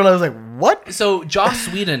line? I remember I was like, what? So Joss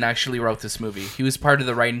Whedon actually wrote this movie. He was part of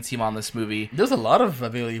the writing team on this movie. There's a lot of, I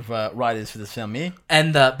believe, writers for this film. Me,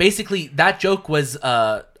 And basically, that joke was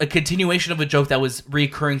a continuation of a joke that was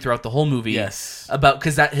recurring throughout the whole movie. Yes. About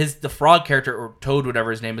because the frog character or Toad,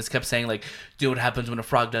 whatever his name is, kept saying like, "Do what happens when a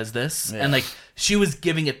frog does this," Yeah. and like she was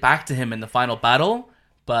giving it back to him in the final battle,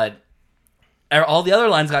 but all the other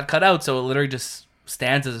lines got cut out, so it literally just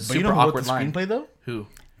stands as a but super you know who awkward wrote the line. screenplay though? Who?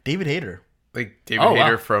 David Hayter. Like David Oh, wow.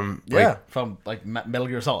 Hayter from. Like, Yeah, from like Metal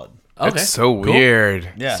Gear Solid. Okay. That's so Cool. weird.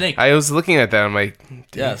 Yeah, Snake. I was looking at that. I'm like,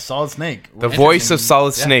 yeah, Solid Snake. the voice of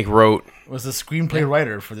Solid Yeah. Snake wrote was the screenplay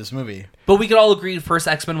writer for this movie. But we could all agree first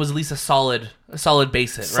X-Men was at least a solid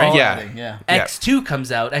base hit, right? Solid Yeah. thing, yeah. X2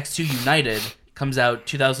 comes out. X2 United comes out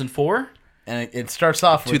 2004, And it starts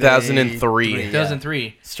off with 2003.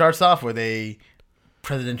 2003. Starts off with a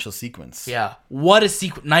presidential sequence. Yeah, what a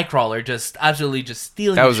sequence! Nightcrawler just absolutely just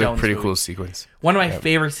stealing. That the was show a in this pretty movie. cool sequence. One of my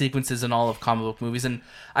favorite sequences in all of comic book movies, and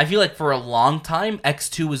I feel like for a long time,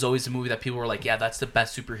 X2 was always a movie that people were like, "Yeah, that's the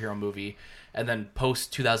best superhero movie," and then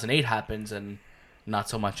post 2008 happens, and not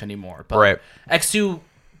so much anymore. But Right. X2,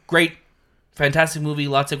 great, fantastic movie,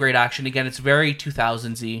 lots of great action. Again, it's very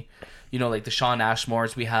 2000s-y. You know, like the Sean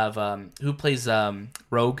Ashmores. We have who plays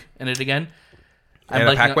Rogue in it again? I'm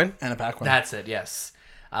Anna blanking on- Paquin? Anna Paquin. That's it. Yes.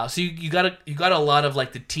 So you got a lot of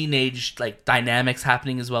like the teenage like dynamics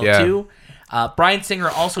happening as well Yeah. too. Bryan Singer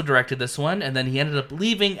also directed this one, and then he ended up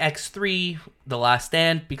leaving X3, The Last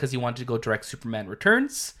Stand, because he wanted to go direct Superman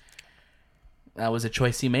Returns. That was a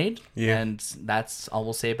choice he made, Yeah. and that's all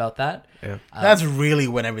we'll say about that. Yeah. That's really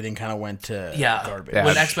when everything kind of went to Yeah, garbage. Yeah.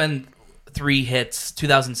 when X-Men 3 hits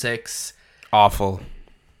 2006, Awful.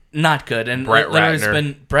 not good, and Brett literally it's Ratner.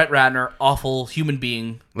 been Brett Ratner, awful human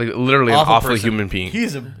being. Like literally an Awful awful person. human being.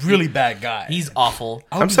 He's a really bad guy. He's awful.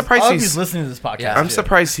 I hope I'm surprised I hope he's- listening to this podcast. Yeah. I'm too.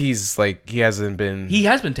 surprised he's like he hasn't been. He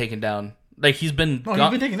has been taken down. Like he's been. No,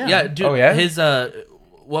 he's been taken down. Yeah, dude. Oh, yeah? His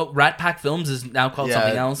what Rat Pack Films is now called Yeah,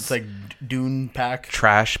 something else. It's like Dune Pack.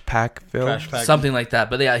 Trash pack film. Trash Pack. something like that.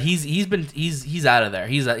 But yeah, he's out of there.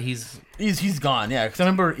 He's gone. Yeah, because I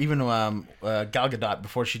remember even Gal Gadot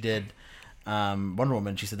before she did Wonder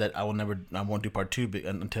Woman, she said that I won't do part 2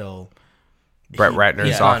 until Brett Ratner's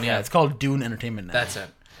he's off. gone, yeah. It's called Dune Entertainment now. That's it.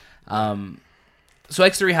 So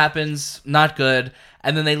X3 happens, not good,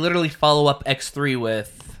 and then they literally follow up X3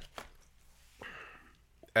 with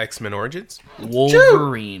X-Men Origins.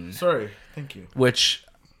 Wolverine, Sorry, thank you. which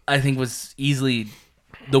I think was easily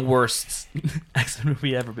the worst X-Men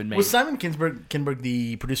movie ever been made. Was Simon Kinberg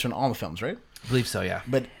the producer on all the films, right? I believe so. Yeah.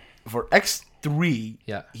 But for X3,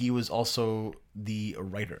 Yeah. he was also the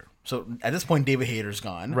writer. So at this point, David Hayter's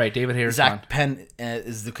gone. Right. David Hayter's Zach gone. Penn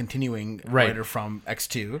is the continuing Right. writer from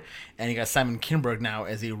X2, and you got Simon Kinberg now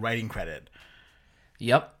as a writing credit.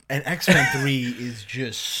 Yep. And X-Men 3 is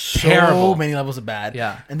just so Terrible. many levels of bad.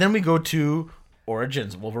 Yeah. And then we go to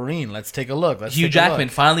Origins, Wolverine. Let's take a look. Hugh Jackman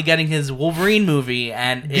finally getting his Wolverine movie,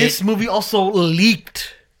 and This movie also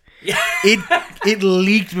leaked. Yeah. It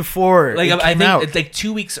leaked before like it I came think out. it's like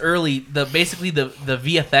 2 weeks early. The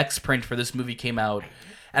VFX print for this movie came out,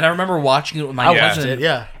 and I remember watching it with my I cousin. watched it,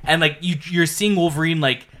 yeah. And like you're seeing Wolverine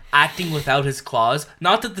like acting without his claws.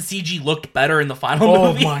 Not that the CG looked better in the final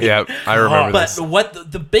Oh movie, my Yeah, I remember but this.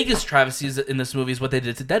 what the biggest travesty is in this movie is what they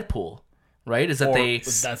did to Deadpool. Right? Is that Or- they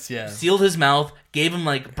that's yeah. sealed his mouth, gave him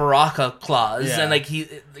like Baraka claws, Yeah. and like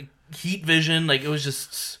heat vision. Like it was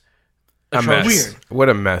just A mess. Weird. What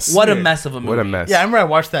a mess. What a mess of a movie. What a mess. Yeah, I remember I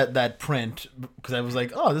watched that print because I was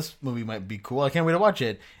like, "Oh, this movie might be cool. I can't wait to watch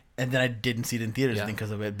it." And then I didn't see it in theaters Yeah.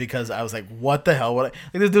 because of it, because I was like, "What the hell?" Like,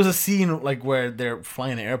 there's a scene like where they're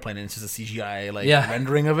flying an airplane and it's just a CGI like Yeah.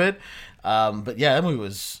 rendering of it. But yeah, that movie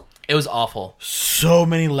was It was awful. so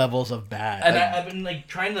many levels of bad. And Like, I've been like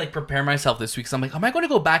trying to like prepare myself this week. So I'm like, am I going to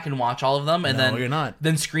go back and watch all of them? And No, then you're not.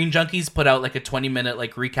 Then Screen Junkies put out like a 20-minute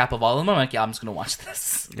like recap of all of them. I'm like, yeah, I'm just going to watch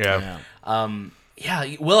this. Yeah. yeah. Yeah,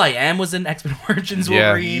 Will.i.am was in X-Men Origins Yeah.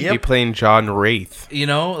 Wolverine. He playing John Wraith. You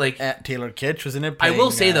know, like Taylor Kitsch was in it. I will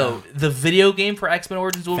playing, say though, the video game for X-Men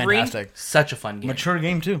Origins Wolverine, Fantastic. such a fun game, mature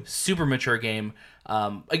game too. super mature game.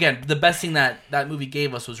 Again, the best thing that movie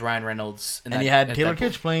gave us was Ryan Reynolds, And you had Taylor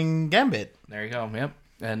Kitsch playing Gambit. There you go. Yep,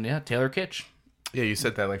 and yeah, Taylor Kitsch. Yeah, you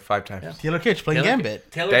said that like 5 times. Taylor Kitsch playing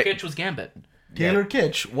Gambit. Taylor That- Kitsch was Gambit, Taylor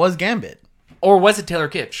Kitsch was Gambit. or was it Taylor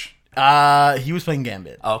Kitsch? He was playing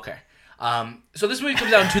Gambit. Oh, okay. So this movie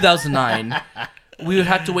comes out in 2009. We would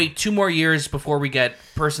have to wait 2 more years before we get,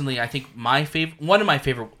 personally, I think one of my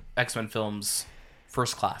favorite X-Men films,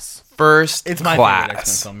 First Class. First It's my class. favorite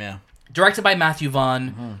X-Men film. Yeah. Directed by Matthew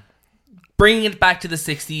Vaughn, bringing it back to the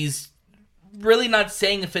 60s. Really not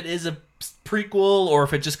saying if it is a prequel or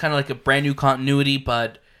if it's just kind of like a brand new continuity,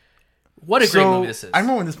 but what a great movie this is. I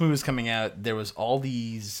remember when this movie was coming out, there was all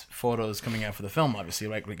these photos coming out for the film, obviously,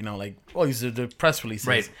 right? Like, you know, like, oh, these are the press releases.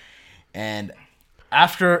 Right. And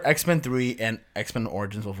after X-Men 3 and X-Men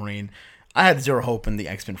Origins Wolverine, I had zero hope in the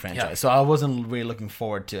X-Men franchise. Yeah. So I wasn't really looking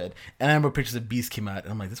forward to it. And I remember pictures of Beast came out,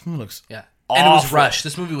 and I'm like, this movie looks Yeah. And it was awful. rushed.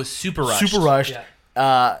 This movie was super rushed. super rushed.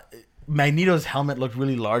 Yeah. Magneto's helmet looked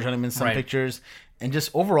really large on him in some Right. pictures. And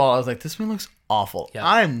just overall, I was like, this movie looks awful. Yeah.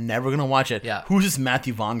 I'm never going to watch it. Yeah. Who's this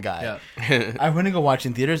Matthew Vaughn guy? Yeah. I went to go watch it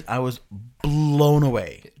in theaters. I was blown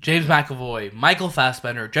away. James McAvoy, Michael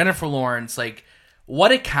Fassbender, Jennifer Lawrence, like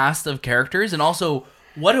what a cast of characters, and also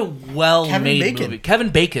what a well-made movie. Kevin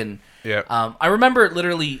Bacon. Yeah. I remember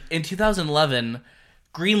literally in 2011,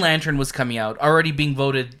 Green Lantern was coming out, already being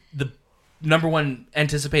voted the #1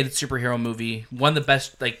 anticipated superhero movie, won the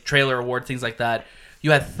best like trailer award, things like that. You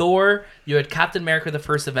had Thor, you had Captain America: The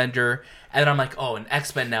First Avenger, and I'm like, oh, and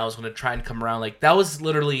X-Men now is going to try and come around. Like that was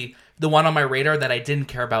literally the one on my radar that I didn't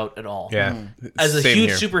care about at all. Yeah. As a Same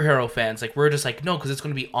huge here. superhero fans, like we're just like, no, because it's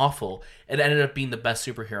going to be awful. It ended up being the best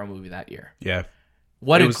superhero movie that year. Yeah.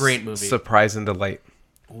 What It a was great movie! Surprise and delight.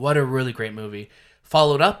 What a really great movie.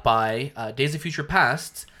 Followed up by Days of Future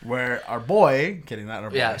Past. Where our boy, kidding, not our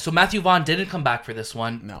boy. Yeah, so Matthew Vaughn didn't come back for this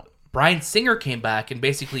one. No. Bryan Singer came back and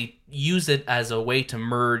basically used it as a way to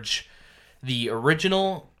merge the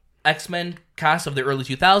original X-Men cast of the early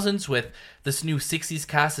 2000s with this new 60s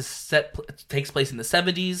cast. This takes place in the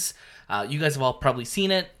 70s. You guys have all probably seen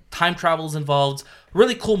it. Time travel is involved.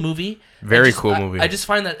 Really cool movie. Very cool movie. I just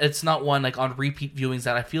find that it's not one like on repeat viewings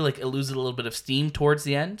that I feel like it loses a little bit of steam towards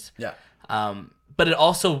the end. Yeah. But it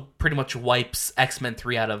also pretty much wipes X-Men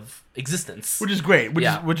 3 out of existence. Which is great. Which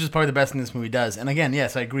Yeah. is probably the best thing this movie does. And again,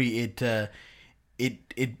 yes, I agree.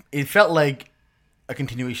 It felt like a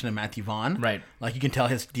continuation of Matthew Vaughn. Right. Like you can tell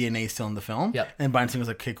his DNA is still in the film. Yep. And Bryan Singer was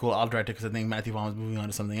like, okay, cool, I'll direct it because I think Matthew Vaughn was moving on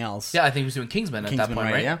to something else. Yeah, I think he was doing Kingsman at that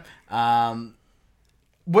point, right? Yeah.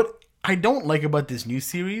 What I don't like about this new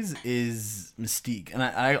series is Mystique, and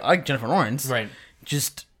I like Jennifer Lawrence. Right.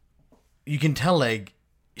 Just you can tell like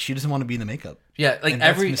she doesn't want to be in the makeup. Yeah, like And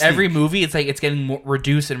that's every Mystique. movie, it's like it's getting more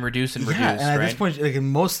reduced and reduced and reduced. And at right? this point, like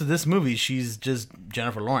in most of this movie, she's just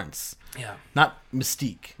Jennifer Lawrence, yeah, not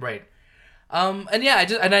Mystique. right. And yeah,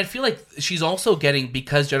 I feel like she's also getting,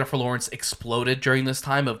 because Jennifer Lawrence exploded during this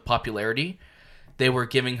time of popularity, they were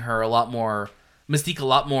giving her a lot more Mystique, a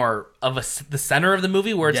lot more of the center of the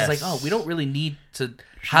movie, where it's just Yes. like, oh, we don't really need to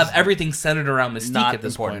have everything centered around Mystique not at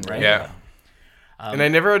this important, point, right? Yeah. And I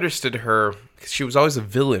never understood her because she was always a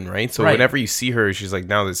villain, right? So Right. whenever you see her, she's like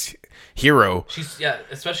now this hero. She's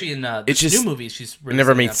especially in It this just- new movies, she's really It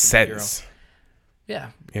never setting made up to be a hero. sense. Yeah,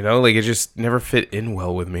 You know, like it just never fit in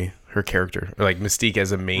well with me. Her character, or like Mystique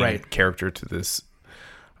as a main Right. character to this.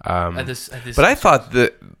 at this. But I thought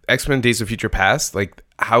the X-Men: Days of Future Past, like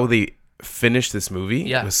how they finished this movie,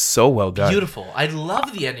 Yeah. was so well done. Beautiful. I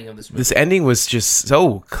love the ending of this movie. This ending was just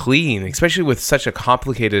so clean, especially with such a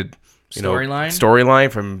complicated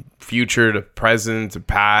storyline from future to present to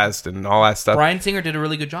past and all that stuff. Bryan Singer did a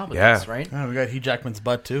really good job with Yeah. this, right? Oh, we got Hugh Jackman's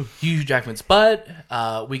butt too. Hugh Jackman's butt.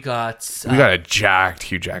 We got. We got a jacked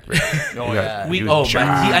Hugh Jackman. Oh yeah. He was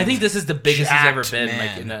jacked. I think this is the biggest he's ever Jacked, been,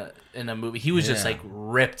 man. like in a movie. He was just Yeah. like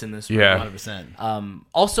ripped in this movie. Yeah. 100%.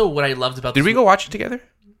 Also, what I loved about Did this we go watch it together?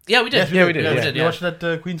 Yeah, we did. Yes, Yeah, we did, Yeah, we yeah. did. We Yeah. watched it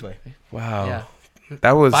at Queensway. Wow. Yeah.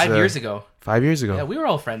 That was 5 years ago. 5 years ago. Yeah, we were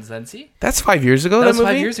all friends then. See, That's 5 years ago. That was movie?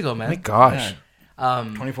 5 years ago, man. My gosh. Yeah.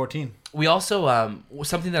 2014. we also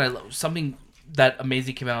something that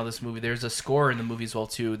amazing came out of this movie. There's a score in the movie as well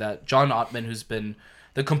too, that John Ottman, who's been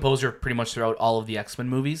the composer pretty much throughout all of the X-Men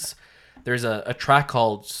movies. There's a track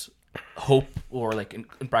called Hope, or like in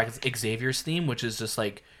brackets Xavier's theme, which is just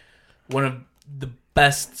like one of the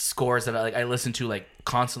best scores that I listen to like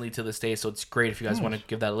constantly to this day. So it's great if you guys want to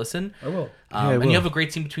give that a listen. I will. I And will. you have a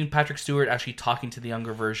great scene between Patrick Stewart actually talking to the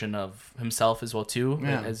younger version of himself as well too,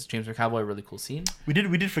 Yeah. as James McAvoy. A really cool scene. We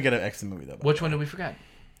did forget an X-Men movie though. Which one did we forget?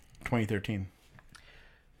 2013.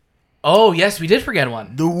 Oh yes, we did forget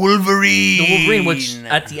one. The Wolverine. The Wolverine, which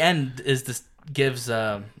at the end is this gives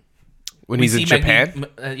When we he's in see Japan,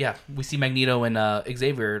 we see Magneto and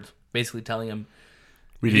Xavier basically telling him,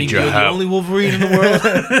 we "You need think your you're the help. only Wolverine in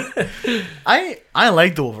the world." I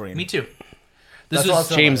like the Wolverine. Me too. This That's was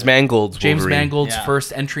also- James Mangold's James Wolverine. Mangold's Yeah.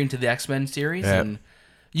 first entry into the X-Men series, Yeah. and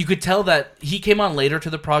you could tell that he came on later to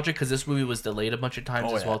the project because this movie was delayed a bunch of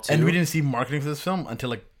times Oh, as yeah. well too. And we didn't see marketing for this film until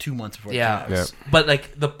like 2 months before. it yeah. came out. But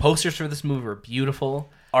like the posters for this movie were beautiful.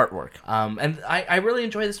 Artwork. And I really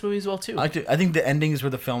enjoy this movie as well too. I think the ending is where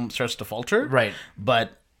the film starts to falter. Right.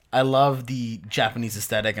 But I love the Japanese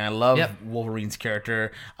aesthetic, and I love Yep. Wolverine's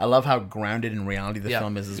character. I love how grounded in reality the Yeah.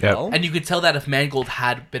 film is as Yep. well. And you could tell that if Mangold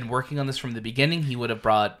had been working on this from the beginning, he would have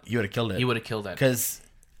brought. You would have killed it. He would have killed it. Because,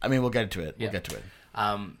 I mean, we'll get to it. Yeah. We'll get to it.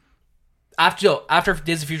 After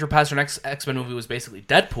Days of Future Past, our next X-Men movie was basically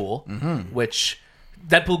Deadpool, which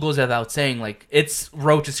Deadpool goes without saying, like, its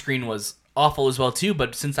road to screen was awful as well too,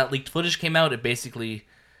 but since that leaked footage came out, it basically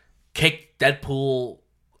kicked Deadpool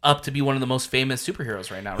up to be one of the most famous superheroes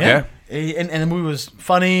right now, right? Yeah. And the movie was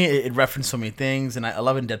funny. It referenced so many things, and I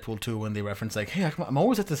love in Deadpool 2 when they reference like, "Hey, I'm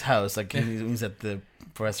always at this house." Like he's at the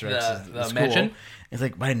Professor The- X's the school. mansion? It's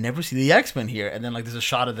like, but I never see the X-Men here. And then like there's a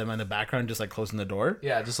shot of them in the background, just like closing the door.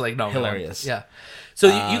 Yeah, just like no, Hilarious. Yeah, so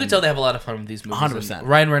you can tell they have a lot of fun with these movies. 100%. And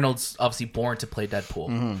Ryan Reynolds obviously born to play Deadpool.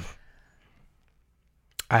 Mm-hmm.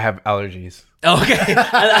 I have allergies. Oh, okay,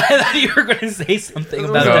 I thought you were going to say something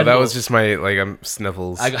about No, Deadpool. that was just my I'm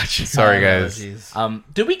sniffles. I got you. Sorry, guys. Jeez.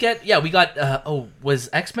 Did we get? Yeah, we got. Was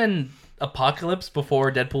X-Men Apocalypse before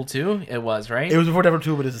Deadpool 2? It was, right? It was before Deadpool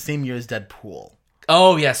 2, but it's the same year as Deadpool.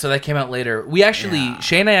 Oh yeah, so that came out later. We actually, Yeah.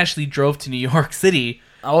 Shane and I actually drove to New York City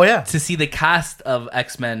Oh yeah. to see the cast of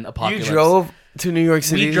X-Men You Apocalypse. drove to New York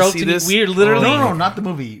City We drove to see to. this? We literally No, not the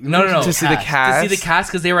movie. No. To see the cast? to see the cast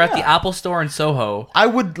because they were at the Yeah. Apple Store in Soho. I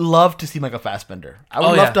would love to see Michael Fassbender. I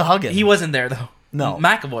would love to hug him. He wasn't there though. No.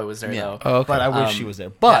 McAvoy was there Yeah. though. Oh, okay. But I wish he was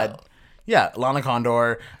there. But yeah, Lana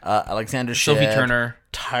Condor, Alexander Sophie Shipp, Turner.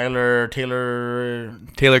 Taylor. Taylor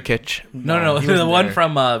Kitsch. No, he the wasn't one there.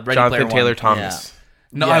 from Ready Player Jonathan One. Taylor Thomas.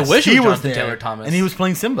 No, Yes, I wish he it was was Jonathan there, Taylor Thomas. and he was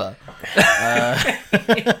playing Simba.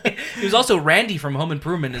 He was also Randy from Home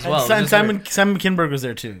Improvement as well. And It was just weird. Simon Kinberg was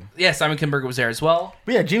there too. Yeah, Simon Kinberg was there as well.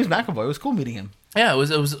 But yeah, James McAvoy. It was cool meeting him. Yeah, it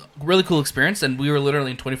was a really cool experience, and we were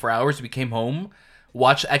literally in 24 hours. We came home,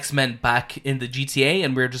 watched X-Men back in the GTA,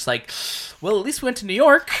 and we were just like, well, at least we went to New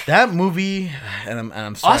York. That movie, and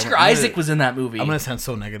I'm sorry, Oscar Isaac was in that movie. I'm gonna sound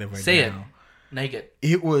so negative right Say it. now. Naked.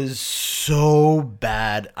 It was so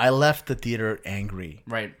bad. I left the theater angry,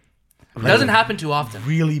 Right. It doesn't happen too often.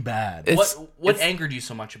 really bad. What angered you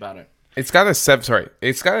so much about it? It's got a 7. Sorry,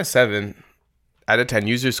 it's got a 7 out of 10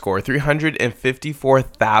 user score.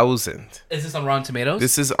 354,000. Is this on Rotten Tomatoes?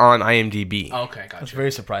 This is on IMDb. Okay, It's gotcha.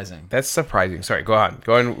 very surprising. That's surprising. Sorry, go on.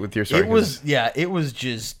 Go on with your story. It was it was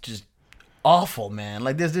just awful, man.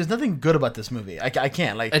 Like there's nothing good about this movie. I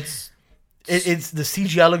can't like It's it's the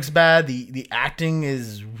CGI looks bad. The acting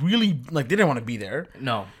is really like they didn't want to be there.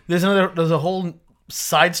 no. There's a whole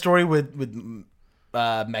side story with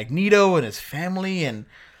Magneto and his family and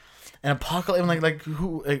Apocalypse and like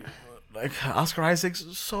who like Oscar Isaac's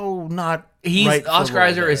so not He's right for the Oscar role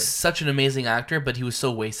Isaac there. is such an amazing actor, but he was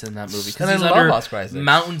so wasted in that movie because And I he's love under Oscar Isaac.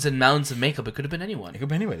 mountains and mountains of makeup. It could have been anyone. It could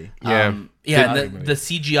be anybody. Yeah. Yeah, Not a and movie. the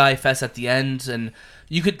CGI fest at the end, and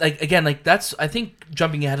you could that's I think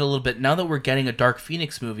jumping ahead a little bit. Now that we're getting a Dark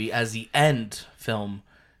Phoenix movie as the end film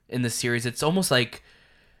in the series, it's almost like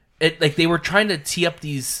they were trying to tee up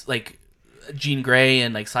these like Jean Grey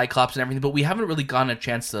and like Cyclops and everything, but we haven't really gotten a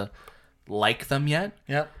chance to like them yet.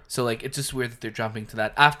 Yep. So like it's just weird that they're jumping to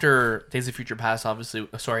that after Days of Future Past. Obviously,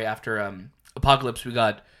 after Apocalypse, we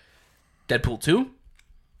got Deadpool 2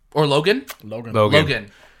 or Logan.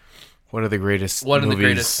 Logan. One of the greatest One of the movies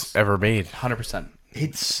greatest. ever made. 100%.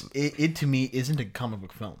 It to me isn't a comic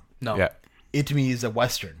book film. No. Yeah. It to me is a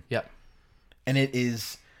western. Yeah. And it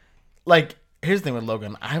is like here's the thing with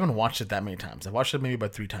Logan. I haven't watched it that many times. I've watched it maybe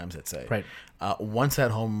about 3 times, I'd say. Right. Once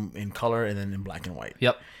at home in color and then in black and white.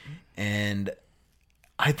 Yep. And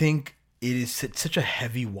I think it is such a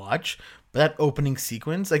heavy watch. But that opening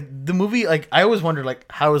sequence, like the movie, like I always wondered, like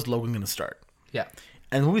how is Logan going to start? Yeah.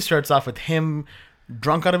 And the movie starts off with him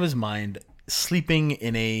drunk out of his mind, sleeping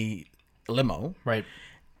in a limo, Right.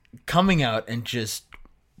 coming out and just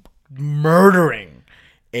murdering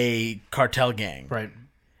a cartel gang. Right.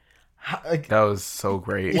 Like, That was so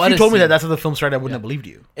great. if What you a told me scene. that that's how the film started, I wouldn't have believed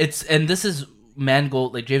you. And this is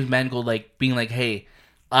Mangold, like James Mangold, like being like, "Hey,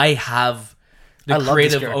 I have I the love this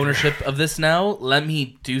creative character. ownership of this now. Let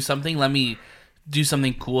me do something. Let me do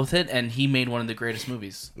something cool with it." And he made one of the greatest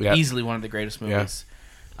movies, Yeah. easily one of the greatest movies.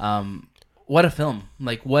 What a film!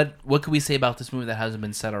 Like what could we say about this movie that hasn't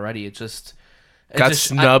been said already? It Got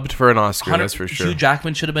snubbed for an Oscar, that's for sure. Hugh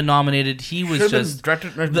Jackman should have been nominated. He was Should've been just director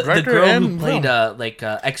the girl who and played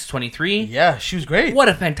film. X-23. Yeah, she was great. What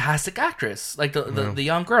a fantastic actress! Like the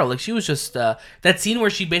young girl, like she was just that scene where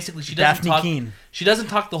she doesn't Daphne talk. Keane. She doesn't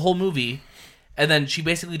talk the whole movie, and then she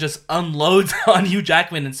basically just unloads on Hugh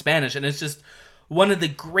Jackman in Spanish, and it's just one of the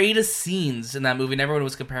greatest scenes in that movie. And everyone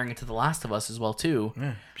was comparing it to The Last of Us as well too.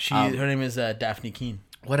 Yeah. Her name is Daphne Keane.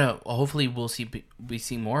 Hopefully we'll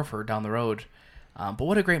see more of her down the road. But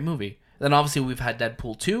what a great movie! Then obviously we've had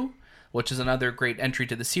Deadpool 2, which is another great entry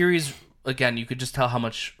to the series. Again, you could just tell how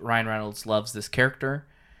much Ryan Reynolds loves this character.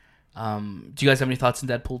 Do you guys have any thoughts on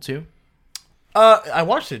Deadpool 2? I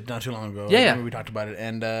watched it not too long ago. Yeah. Remember we talked about it,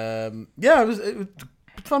 and it was a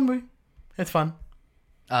fun movie. It's fun.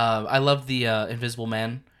 I love the Invisible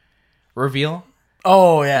Man reveal.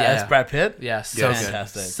 Oh yeah, Yeah. that's Brad Pitt. Yeah, so good.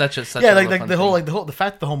 Fantastic. Such a yeah, a like fun the whole thing. the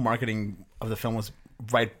fact the whole marketing of the film was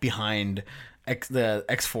right behind the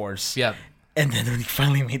X Force. Yeah. And then when he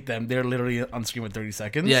finally meet them, they're literally on screen with 30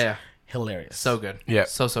 seconds. Yeah. hilarious. So good. Yeah.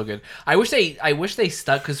 So good. I wish they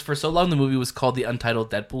stuck, because for so long the movie was called the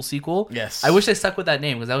Untitled Deadpool sequel. Yes. I wish they stuck with that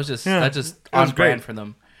name, because that was just on was brand great. for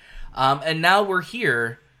them. And now we're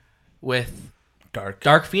here with Dark.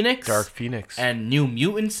 Dark Phoenix. Dark Phoenix. And New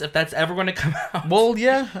Mutants, if that's ever going to come out. Well,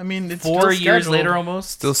 yeah. I mean, it's 4 still years scheduled. later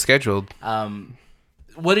almost. Still scheduled.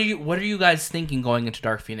 What are you guys thinking going into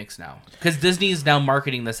Dark Phoenix now? Because Disney is now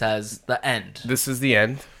marketing this as the end. This is the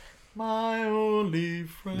end. My only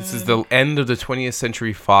friend. This is the end of the 20th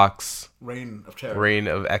Century Fox Reign of Terror. reign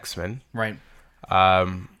of X-Men. Right.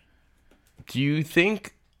 Do you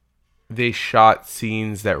think they shot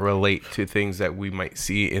scenes that relate to things that we might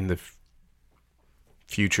see in the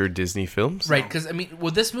future Disney films? Right, because I mean,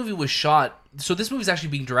 well, this movie was shot. So this movie is actually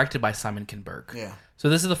being directed by Simon Kinberg. Yeah. So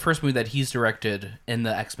this is the first movie that he's directed in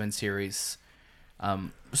the X-Men series.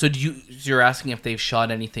 So you're asking if they've shot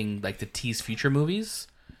anything like to tease future movies?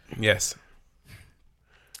 Yes.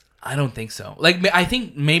 I don't think so. Like, I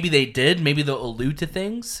think maybe they did. Maybe they'll allude to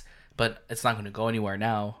things, but it's not going to go anywhere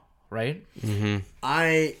now, right?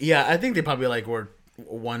 I think they probably like were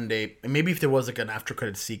one day. Maybe if there was like an after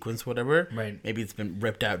credit sequence, whatever. Right. Maybe it's been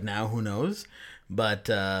ripped out now. Who knows? But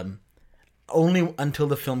only until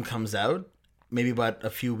the film comes out. Maybe about a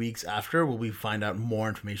few weeks after will we find out more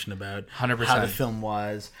information about 100%. how the film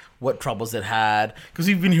was, what troubles it had. Because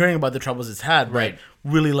we've been hearing about the troubles it's had, but Right.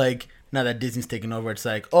 really like now that Disney's taken over, it's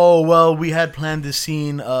like, oh well, we had planned this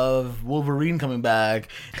scene of Wolverine coming back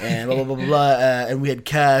and blah blah blah blah, blah and we had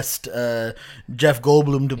cast Jeff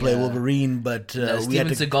Goldblum to play Yeah. Wolverine, but we Steven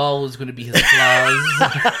had to. Seagal was going to be his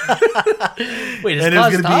claws. Wait, his And it was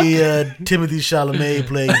claws going talk? to be Timothy Chalamet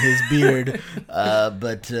playing his beard.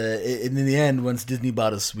 But in the end, once Disney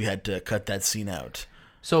bought us, we had to cut that scene out.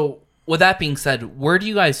 So, with that being said, where do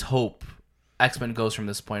you guys hope X-Men goes from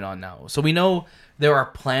this point on now? So we know there are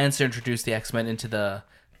plans to introduce the X-Men into the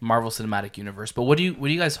Marvel Cinematic Universe, but what do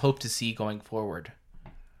you guys hope to see going forward?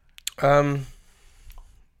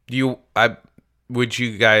 Would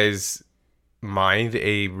you guys mind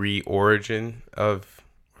a re-origin of,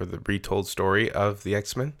 or the retold story of the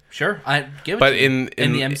X-Men? Sure, I give it. But to you.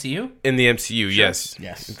 in the MCU, In the MCU, yes.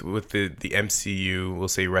 Yes. With the MCU, we'll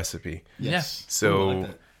say recipe. Yes. So,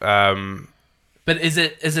 but is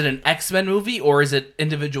it an X-Men movie, or is it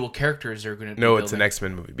individual characters are going to? no, it's an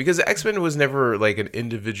X-Men movie. Because X-Men was never like an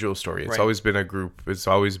individual story. It's Right. always been a group. It's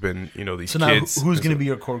always been, these So now, kids. who's going to be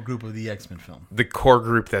your core group of the X-Men film? the core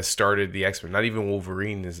group that started the X-Men? Not even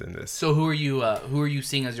Wolverine is in this. So who are you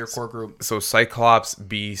seeing as your core group? So Cyclops,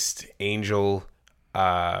 Beast, Angel,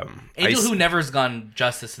 Angel, who never's gone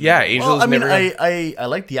justice. In Yeah, the movie. Angel- Well, I mean, never- I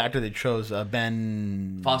like the actor they chose,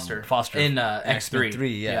 Ben Foster in X3.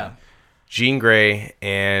 X3, yeah. Jean Grey,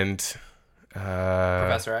 and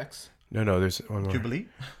Professor X. no, there's one more. Jubilee.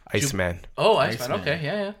 Iceman, Oh, Iceman. Iceman. Okay,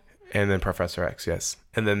 yeah. and then Professor X. Yes,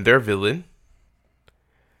 and then their villain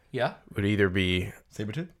Yeah. would either be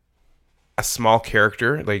Sabretooth. a small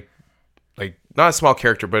character, like not a small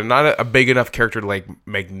character, but not a big enough character like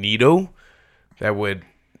Magneto, that would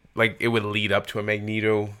it would lead up to a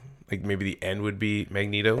Magneto. Like maybe the end would be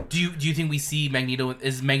Magneto. Do you think we see Magneto?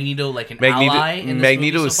 Is Magneto like an Magneto, ally in this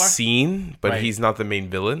Magneto movie is so far? seen, but Right. he's not the main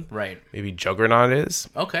villain. Right. Maybe Juggernaut is.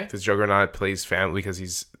 Okay. Because Juggernaut plays family because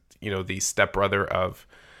he's the stepbrother of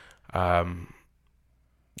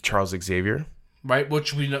Charles Xavier. Right.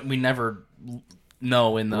 Which we never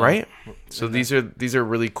know in the Right. So these are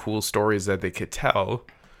really cool stories that they could tell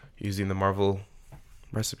using the Marvel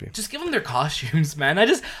recipe. Just give them their costumes, man.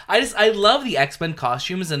 I love the X-Men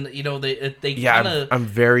costumes, and they Yeah, kind of I'm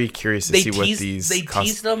very curious to they see tease what these they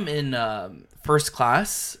tease them in First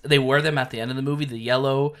Class. They wear them at the end of the movie, the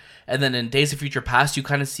yellow, and then in Days of Future Past, you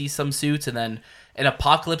kind of see some suits, and then in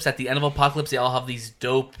Apocalypse, at the end of Apocalypse, they all have these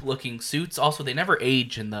dope looking suits. Also, they never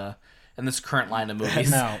age in this current line of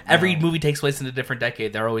movies. No, Every no. movie takes place in a different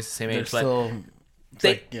decade. They're always the same They're age, but still.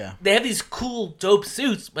 they have these cool, dope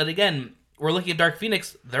suits. But again, we're looking at Dark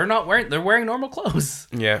Phoenix. They're wearing normal clothes.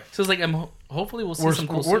 Yeah. So it's like hopefully we'll see some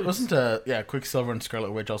cool suits. Wasn't Quicksilver and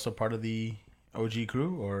Scarlet Witch also part of the OG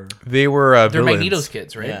crew, or They were They're villains. Magneto's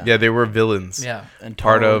kids, right? Yeah. Yeah, they were villains. Yeah. and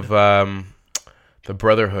Part Toad, of the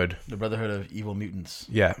Brotherhood. the Brotherhood of Evil Mutants?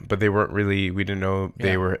 Yeah, but they weren't really. We didn't know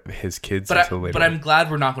they Yeah. were his kids But until later. but I'm glad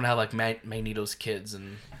we're not going to have like Magneto's kids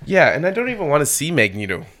and Yeah, and I don't even want to see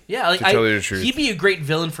Magneto. yeah, like To tell you the truth. he'd be a great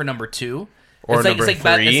villain for number 2. Or it's number like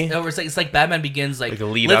 3. it's like Batman Begins. Like Like a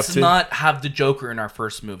lead let's up to? not have the Joker in our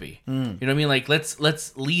first movie. You know what I mean? Like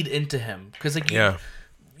let's lead into him because like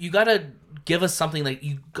you gotta give us something. Like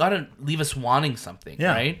you gotta leave us wanting something,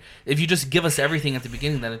 Yeah. right? If you just give us everything at the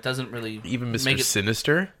beginning, then it doesn't really Even Mr. make it.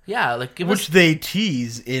 Sinister. Yeah, like give Which us. they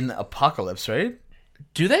tease in Apocalypse, right?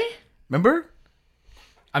 Do they? Remember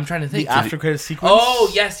I'm trying to think. the after credit sequence? Oh,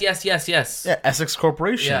 yes. Yeah, Essex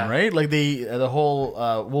Corporation, Yeah. right? Like the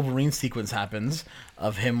whole Wolverine sequence happens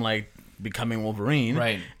of him like becoming Wolverine,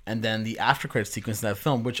 Right. And then the after credit sequence in that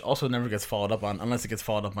film, which also never gets followed up on, unless it gets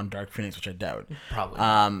followed up on Dark Phoenix, which I doubt.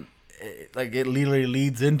 Probably. It literally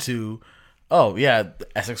leads into, oh yeah, the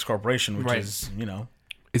Essex Corporation, which Right. is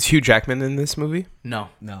Is Hugh Jackman in this movie? No.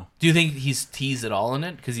 no. Do you think he's teased at all in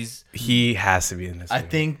it? Because he's. He has to be in this I movie.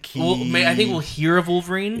 think I think we'll hear of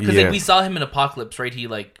Wolverine because Yeah. like, we saw him in Apocalypse, right? He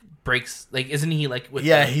like breaks, like, isn't he like with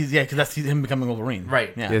yeah, the- because that's him becoming Wolverine,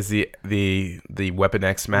 Right. Yeah, He has the Weapon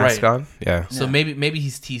X mask Right. on. Yeah. So maybe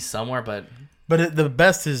he's teased somewhere, but but the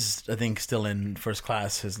best is I think still in First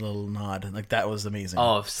Class. His little nod, like that was amazing.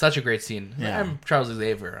 oh, such a great scene. Yeah. I'm Charles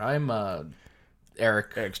Xavier. I'm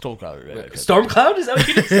Eric Eric Stolkowski, right? Stormcloud. Is that what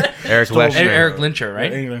you just said? Eric Stole- Leshner. Eric Lyncher,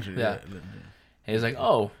 right? Eric Lyncher, Yeah. And he's like,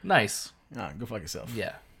 oh, nice. Go fuck yourself.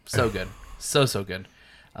 Yeah, so good, so good.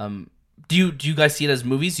 Do you guys see it as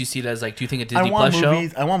movies? Do you see it as like? Do you think a Disney I want Plus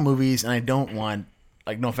movies. show? I want movies, and I don't want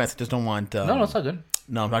no offense. I just don't want. No, it's not good.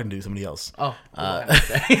 No, I'm talking to somebody else. Oh,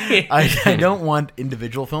 I don't want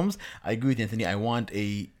individual films. I agree with Anthony. I want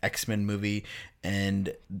a X-Men movie,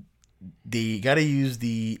 and they got to use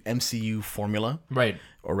the MCU formula right.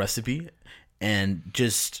 or recipe, and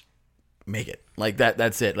just make it like that.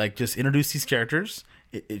 That's it. Like just introduce these characters.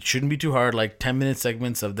 It shouldn't be too hard. Like 10-minute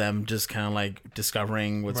segments of them just kind of like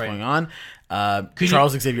discovering what's Right. going on.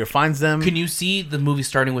 Charles Xavier finds them. Can you see the movie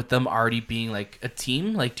starting with them already being like a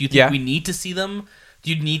team? Like, do you think Yeah. we need to see them?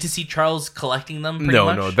 Do you need to see Charles collecting them? Pretty No,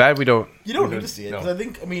 much? no, that we don't. You don't we need to see it no. because I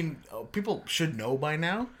think people should know by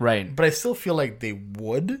now, Right. but I still feel like they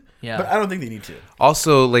would. Yeah. But I don't think they need to.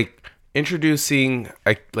 Also, like introducing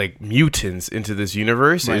like mutants into this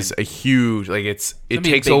universe Right. is a huge it be a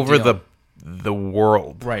takes big over deal. the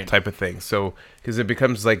world Right. type of thing. So because it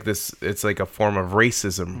becomes like this, it's like a form of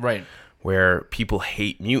racism, Right. Where people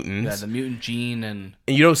hate Yeah, mutants, the mutant gene and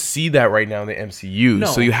and you don't see that right now in the MCU. No.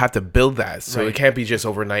 So you have to build that. So Right. it can't be just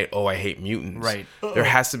overnight. Oh, I hate mutants. Right. There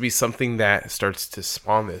has to be something that starts to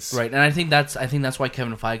spawn this. right. And I think that's why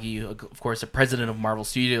Kevin Feige, of course, the president of Marvel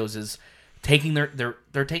Studios, is taking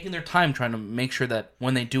they're taking their time trying to make sure that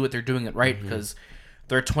when they do it, they're doing it right because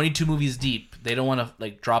they're 22 movies deep. They don't want to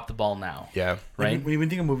like drop the ball now. Yeah. Right. When you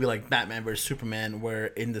think of a movie like Batman vs Superman, where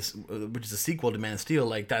in this, which is a sequel to Man of Steel,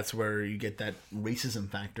 like that's where you get that racism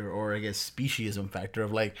factor, or I guess speciesism factor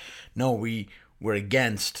of like, no, we're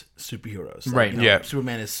against superheroes. Like, Right. Yeah.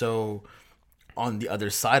 Superman is so on the other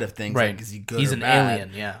side of things. Right. Like, is he good He's or an bad,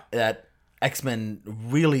 alien. Yeah. That X-Men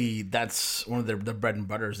really, that's one of their bread and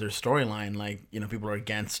butters, their storyline. Like, people are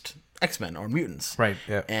against X-Men or mutants. Right.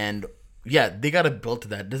 Yeah. And yeah, they got to build to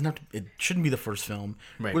that. It doesn't have to. It shouldn't be the first film.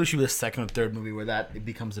 Right. Really should be the second or third movie where it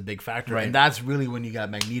becomes a big factor. Right. And that's really when you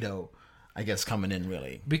got Magneto, I guess, coming in.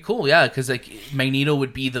 Really. Be cool, yeah, because like Magneto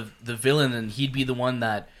would be the villain, and he'd be the one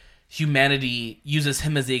that humanity uses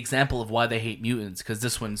him as the example of why they hate mutants, because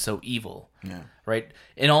this one's so evil. Yeah. Right.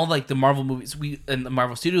 In all like the Marvel movies, and the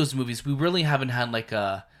Marvel Studios movies, we really haven't had like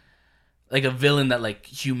a villain that like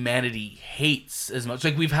humanity hates as much.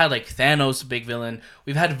 Like we've had like Thanos, a big villain.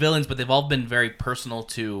 We've had villains, but they've all been very personal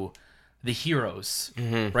to the heroes,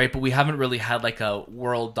 right? But we haven't really had like a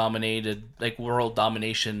world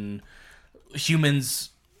domination. Humans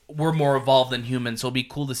were more evolved than humans, so it'll be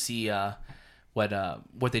cool to see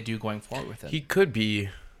what they do going forward with it. He could be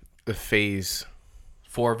the Phase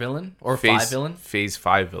 4 villain or phase 5 villain, Phase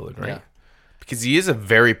 5 villain, right? Yeah. Because he is a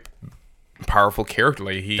very powerful character.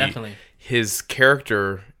 Like Definitely. His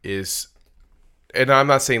character is, and I'm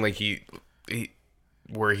not saying like he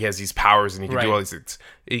where he has these powers and he can Right. do all these things.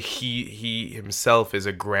 He himself is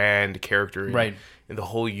a grand character Right. in the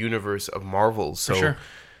whole universe of Marvel. So sure.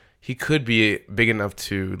 he could be big enough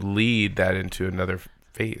to lead that into another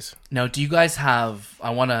phase. Now, do you guys have? I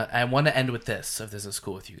want to end with this, if this is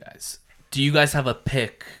cool with you guys. Do you guys have a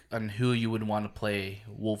pick on who you would want to play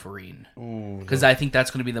Wolverine? Because I think that's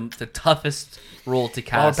going to be the toughest role to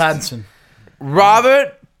Robert cast. Pattinson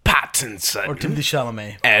Robert Pattinson or Timothée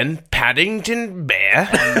Chalamet. and Paddington Bear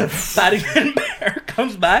Paddington Bear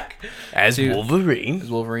comes back as Dude. Wolverine. as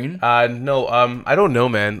Wolverine. No, I don't know,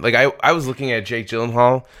 man. Like I was looking at Jake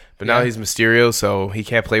Gyllenhaal, but now Yeah. he's Mysterio, so he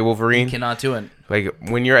can't play Wolverine. Cannot do it. Like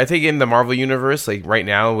when I think in the Marvel universe, like right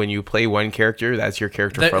now, when you play one character, that's your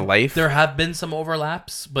character for life. There have been some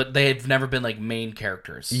overlaps, but they've never been like main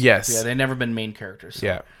characters. Yes. Yeah, they've never been main characters. So.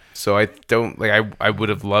 Yeah. So I don't like. I would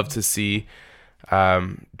have loved to see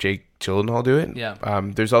Jake Gyllenhaal do it. Yeah.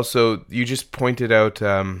 There's also, you just pointed out,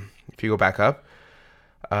 if you go back up,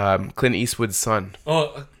 Clint Eastwood's son.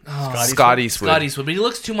 Scott Eastwood. Scott Eastwood, but he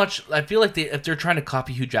looks too much. I feel like if they're trying to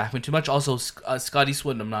copy Hugh Jackman too much. Also, Scott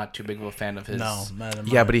Eastwood, I'm not too big of a fan of his. No, man.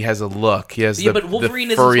 Yeah, but he has a look. He has but Wolverine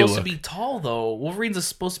the isn't furry supposed look. to be tall though. Wolverine's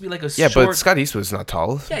supposed to be like a Yeah, short. but Scott Eastwood's not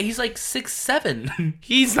tall. Yeah, he's like 6'7".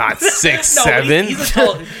 He's not 6'7". No, but he's a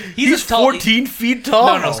tall. He's a tall. 14 feet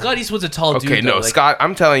tall. No, Scott Eastwood's a tall dude. Okay, no, though. Like, Scott.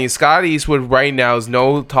 I'm telling you, Scott Eastwood right now is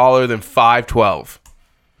no taller than 5'12".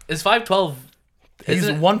 is 5'12". He's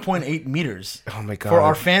Isn't it 1.8 meters. Oh my god! For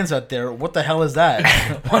our fans out there, what the hell is that?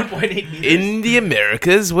 1.8 meters? In the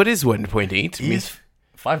Americas, what is 1.8? He's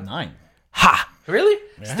 5'9". Ha! Really?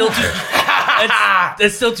 Still too.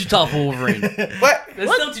 That's still too tall for Wolverine. What?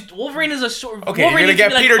 That's still too. Wolverine is a short. Okay, Wolverine you're gonna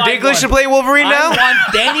needs to get be like Peter Dinklage 5'1". to play Wolverine now? I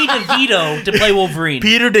want Danny DeVito to play Wolverine.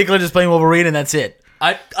 Peter Dinklage is playing Wolverine, and that's it.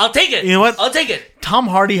 I'll take it. You know what? I'll take it. Tom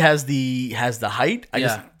Hardy has the height. I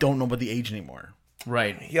just Yeah. don't know about the age anymore.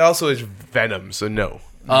 Right. He also is Venom, so no.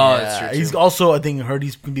 Oh, that's true. He's also, I think, heard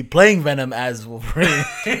he's going to be playing Venom as Wolverine.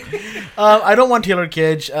 I don't want Taylor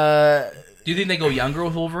Kitsch. Do you think they go younger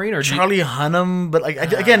with Wolverine or Charlie Hunnam, but like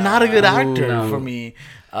again, not a good actor for me.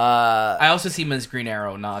 I also see him as Green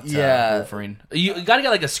Arrow, not Wolverine. You got to get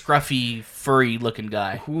like a scruffy, furry-looking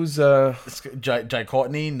guy. Who's Jai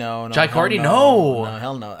Courtney? No. Jai hell Courtney? No,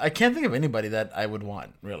 hell no. I can't think of anybody that I would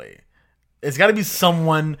want, really. It's got to be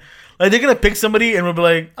someone. Like, they're going to pick somebody and we'll be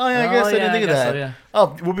like, oh, yeah, I guess I didn't think of that. So, yeah.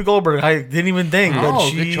 Oh, Whoopi Goldberg. I didn't even think. Oh,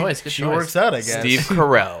 but good choice, good she choice. works out, I guess. Steve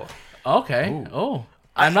Carell? Okay. Oh.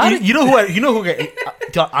 I'm not. You know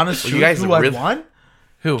who honest truth, you guys who are I really- want?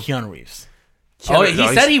 Who? Keanu Reeves. Oh, he No,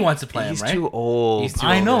 said he's- he wants to play him, He's right? too old. He's too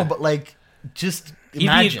I old, know, yeah. but like, just He'd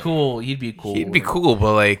imagine. be cool. He'd be cool. He'd be cool,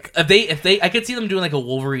 but like If they, I could see them doing like a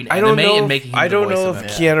Wolverine I anime don't know. and making him I don't the voice know of if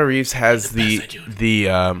it. Keanu Reeves has the the best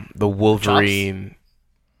dude. the Wolverine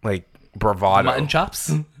like bravado. Mutton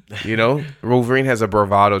chops. You know, Wolverine has a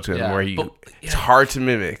bravado to him Yeah, where but- it's hard to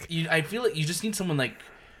mimic. I feel like you just need someone like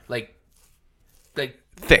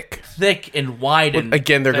Thick. thick and wide and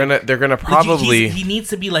Again, they're like, gonna probably he needs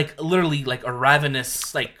to be like literally like a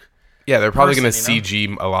ravenous like. yeah they're probably gonna person, you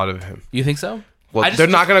CG a lot of him. You think so? Well, I just- they're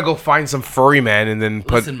not gonna go find some furry man and then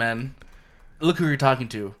put Listen, man. Look who you're talking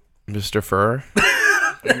to. Mr. Fur.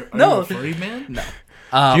 No, a furry man. No,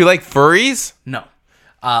 Do you like furries? no.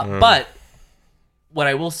 But what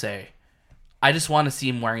I will say, I just want to see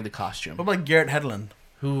him wearing the costume. What about Garrett Hedlund?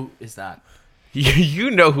 Who is that? You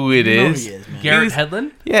know who it You know who is. he is, man. Garrett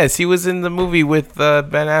Hedlund? Yes, he was in the movie with Ben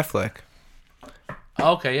Affleck.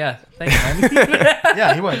 Okay, yeah. Thanks, man.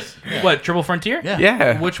 Yeah, he was. Yeah. What, Triple Frontier? Yeah.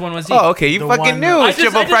 Yeah. Which one was he? Oh, okay. You The fucking one- knew it I was just-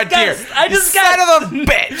 Triple I just Frontier. guessed. I just You son of a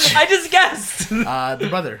bitch. I just guessed. The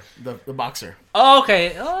brother, the boxer. Oh,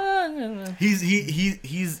 okay.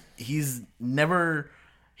 He's never.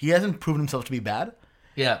 He hasn't proven himself to be bad,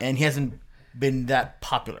 Yeah. and he hasn't been that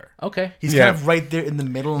popular. Okay. He's Yeah. kind of right there in the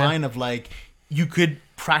middle line of like you could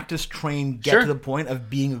practice, train, get Sure. to the point of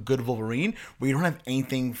being a good Wolverine, where you don't have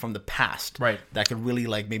anything from the past, Right. That could really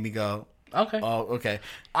like make me go, Okay. oh, okay.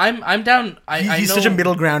 I'm down. He's I such know- a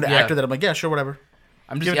middle ground yeah. actor that I'm like, yeah, sure, whatever.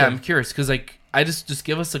 I'm give just it yeah. to I'm him. curious because like I just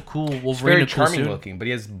give us a cool Wolverine, Very a cool charming suit. looking, but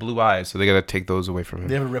he has blue eyes, so they gotta take those away from him.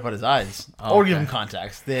 They have to rip out his eyes or give okay. him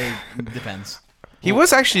contacts. They depends. He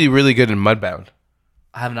was actually really good in Mudbound.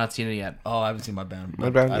 I have not seen it yet. Oh, I haven't seen Mudbound.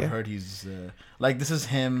 But Mudbound, I've yeah. heard he's like this is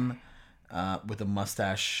him with a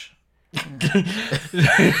mustache.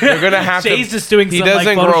 They're gonna have Shay's to. just doing he some like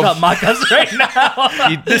doesn't grow- Photoshop mock-ups right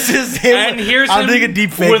now. This is him. And here's I'm him doing a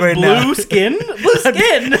deep fake with right blue now. skin. Blue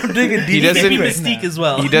skin. I'm doing a deep doesn't- fake Maybe right Mystique now. as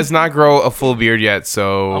well. He does not grow a full beard yet,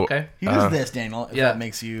 so Okay. He does this, Daniel. If yeah. that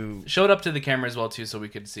makes you. Show it up to the camera as well too, so we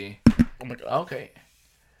could see. Oh my god. Okay.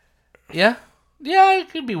 Yeah. Yeah, it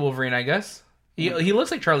could be Wolverine, I guess. He looks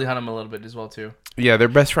like Charlie Hunnam a little bit as well too. yeah, they're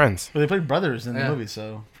best friends. Well, they played brothers in Yeah. the movie,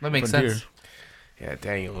 so That makes Frontier. sense. Yeah,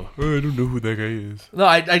 Daniel. I don't know who that guy is. No,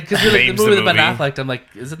 I because the Names the movie with Ben movie. Affleck, I'm like,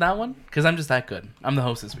 is it that one? Because I'm just that good. I'm the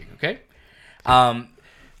host this week. Okay.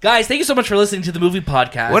 Guys, thank you so much for listening to the movie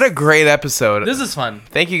podcast. What a great episode! This is fun.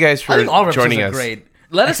 Thank you guys for I think all of our joining episodes us. are great.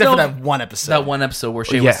 Let us Except know for that one episode. that one episode where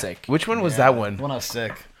Shay Yeah. was sick. Which one was that one? When I was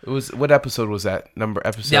sick. It was what episode was that?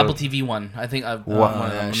 Episode? The Apple TV one. I think. What? one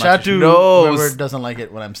of them. I'm not Shout out too to sure. No, whoever it's- doesn't like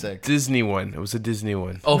it when I'm sick. Disney one. It was a Disney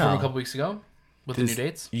one. Oh, from No. a couple weeks ago with the new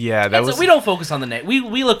dates. Yeah, that That's was. we don't focus on the name.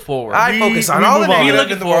 We look forward. I focus on we all the move on. negative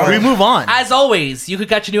We in the look world. We move on. As always, you could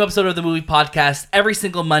catch a new episode of the movie podcast every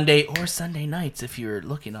single Monday or Sunday nights if you're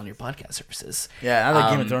looking on your podcast services. Yeah, now that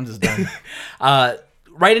Game of Thrones is done.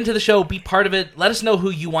 Right into the show, be part of it. Let us know who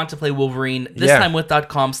you want to play Wolverine.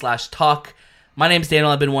 ThisTimeWith.com/talk. My name's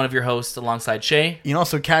Daniel. I've been one of your hosts alongside Shay. You can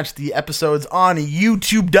also catch the episodes on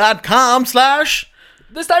youtube.com/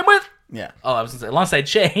 This time with Yeah. Oh, I was gonna say alongside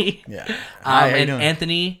Shay. Yeah. Hi, how you And doing?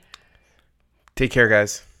 Anthony. Take care,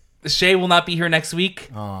 guys. Shay will not be here next week,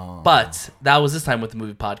 Oh. but that was this time with the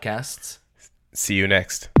movie podcasts. See you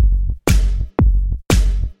next.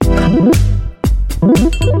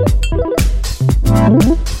 Thank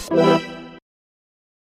you.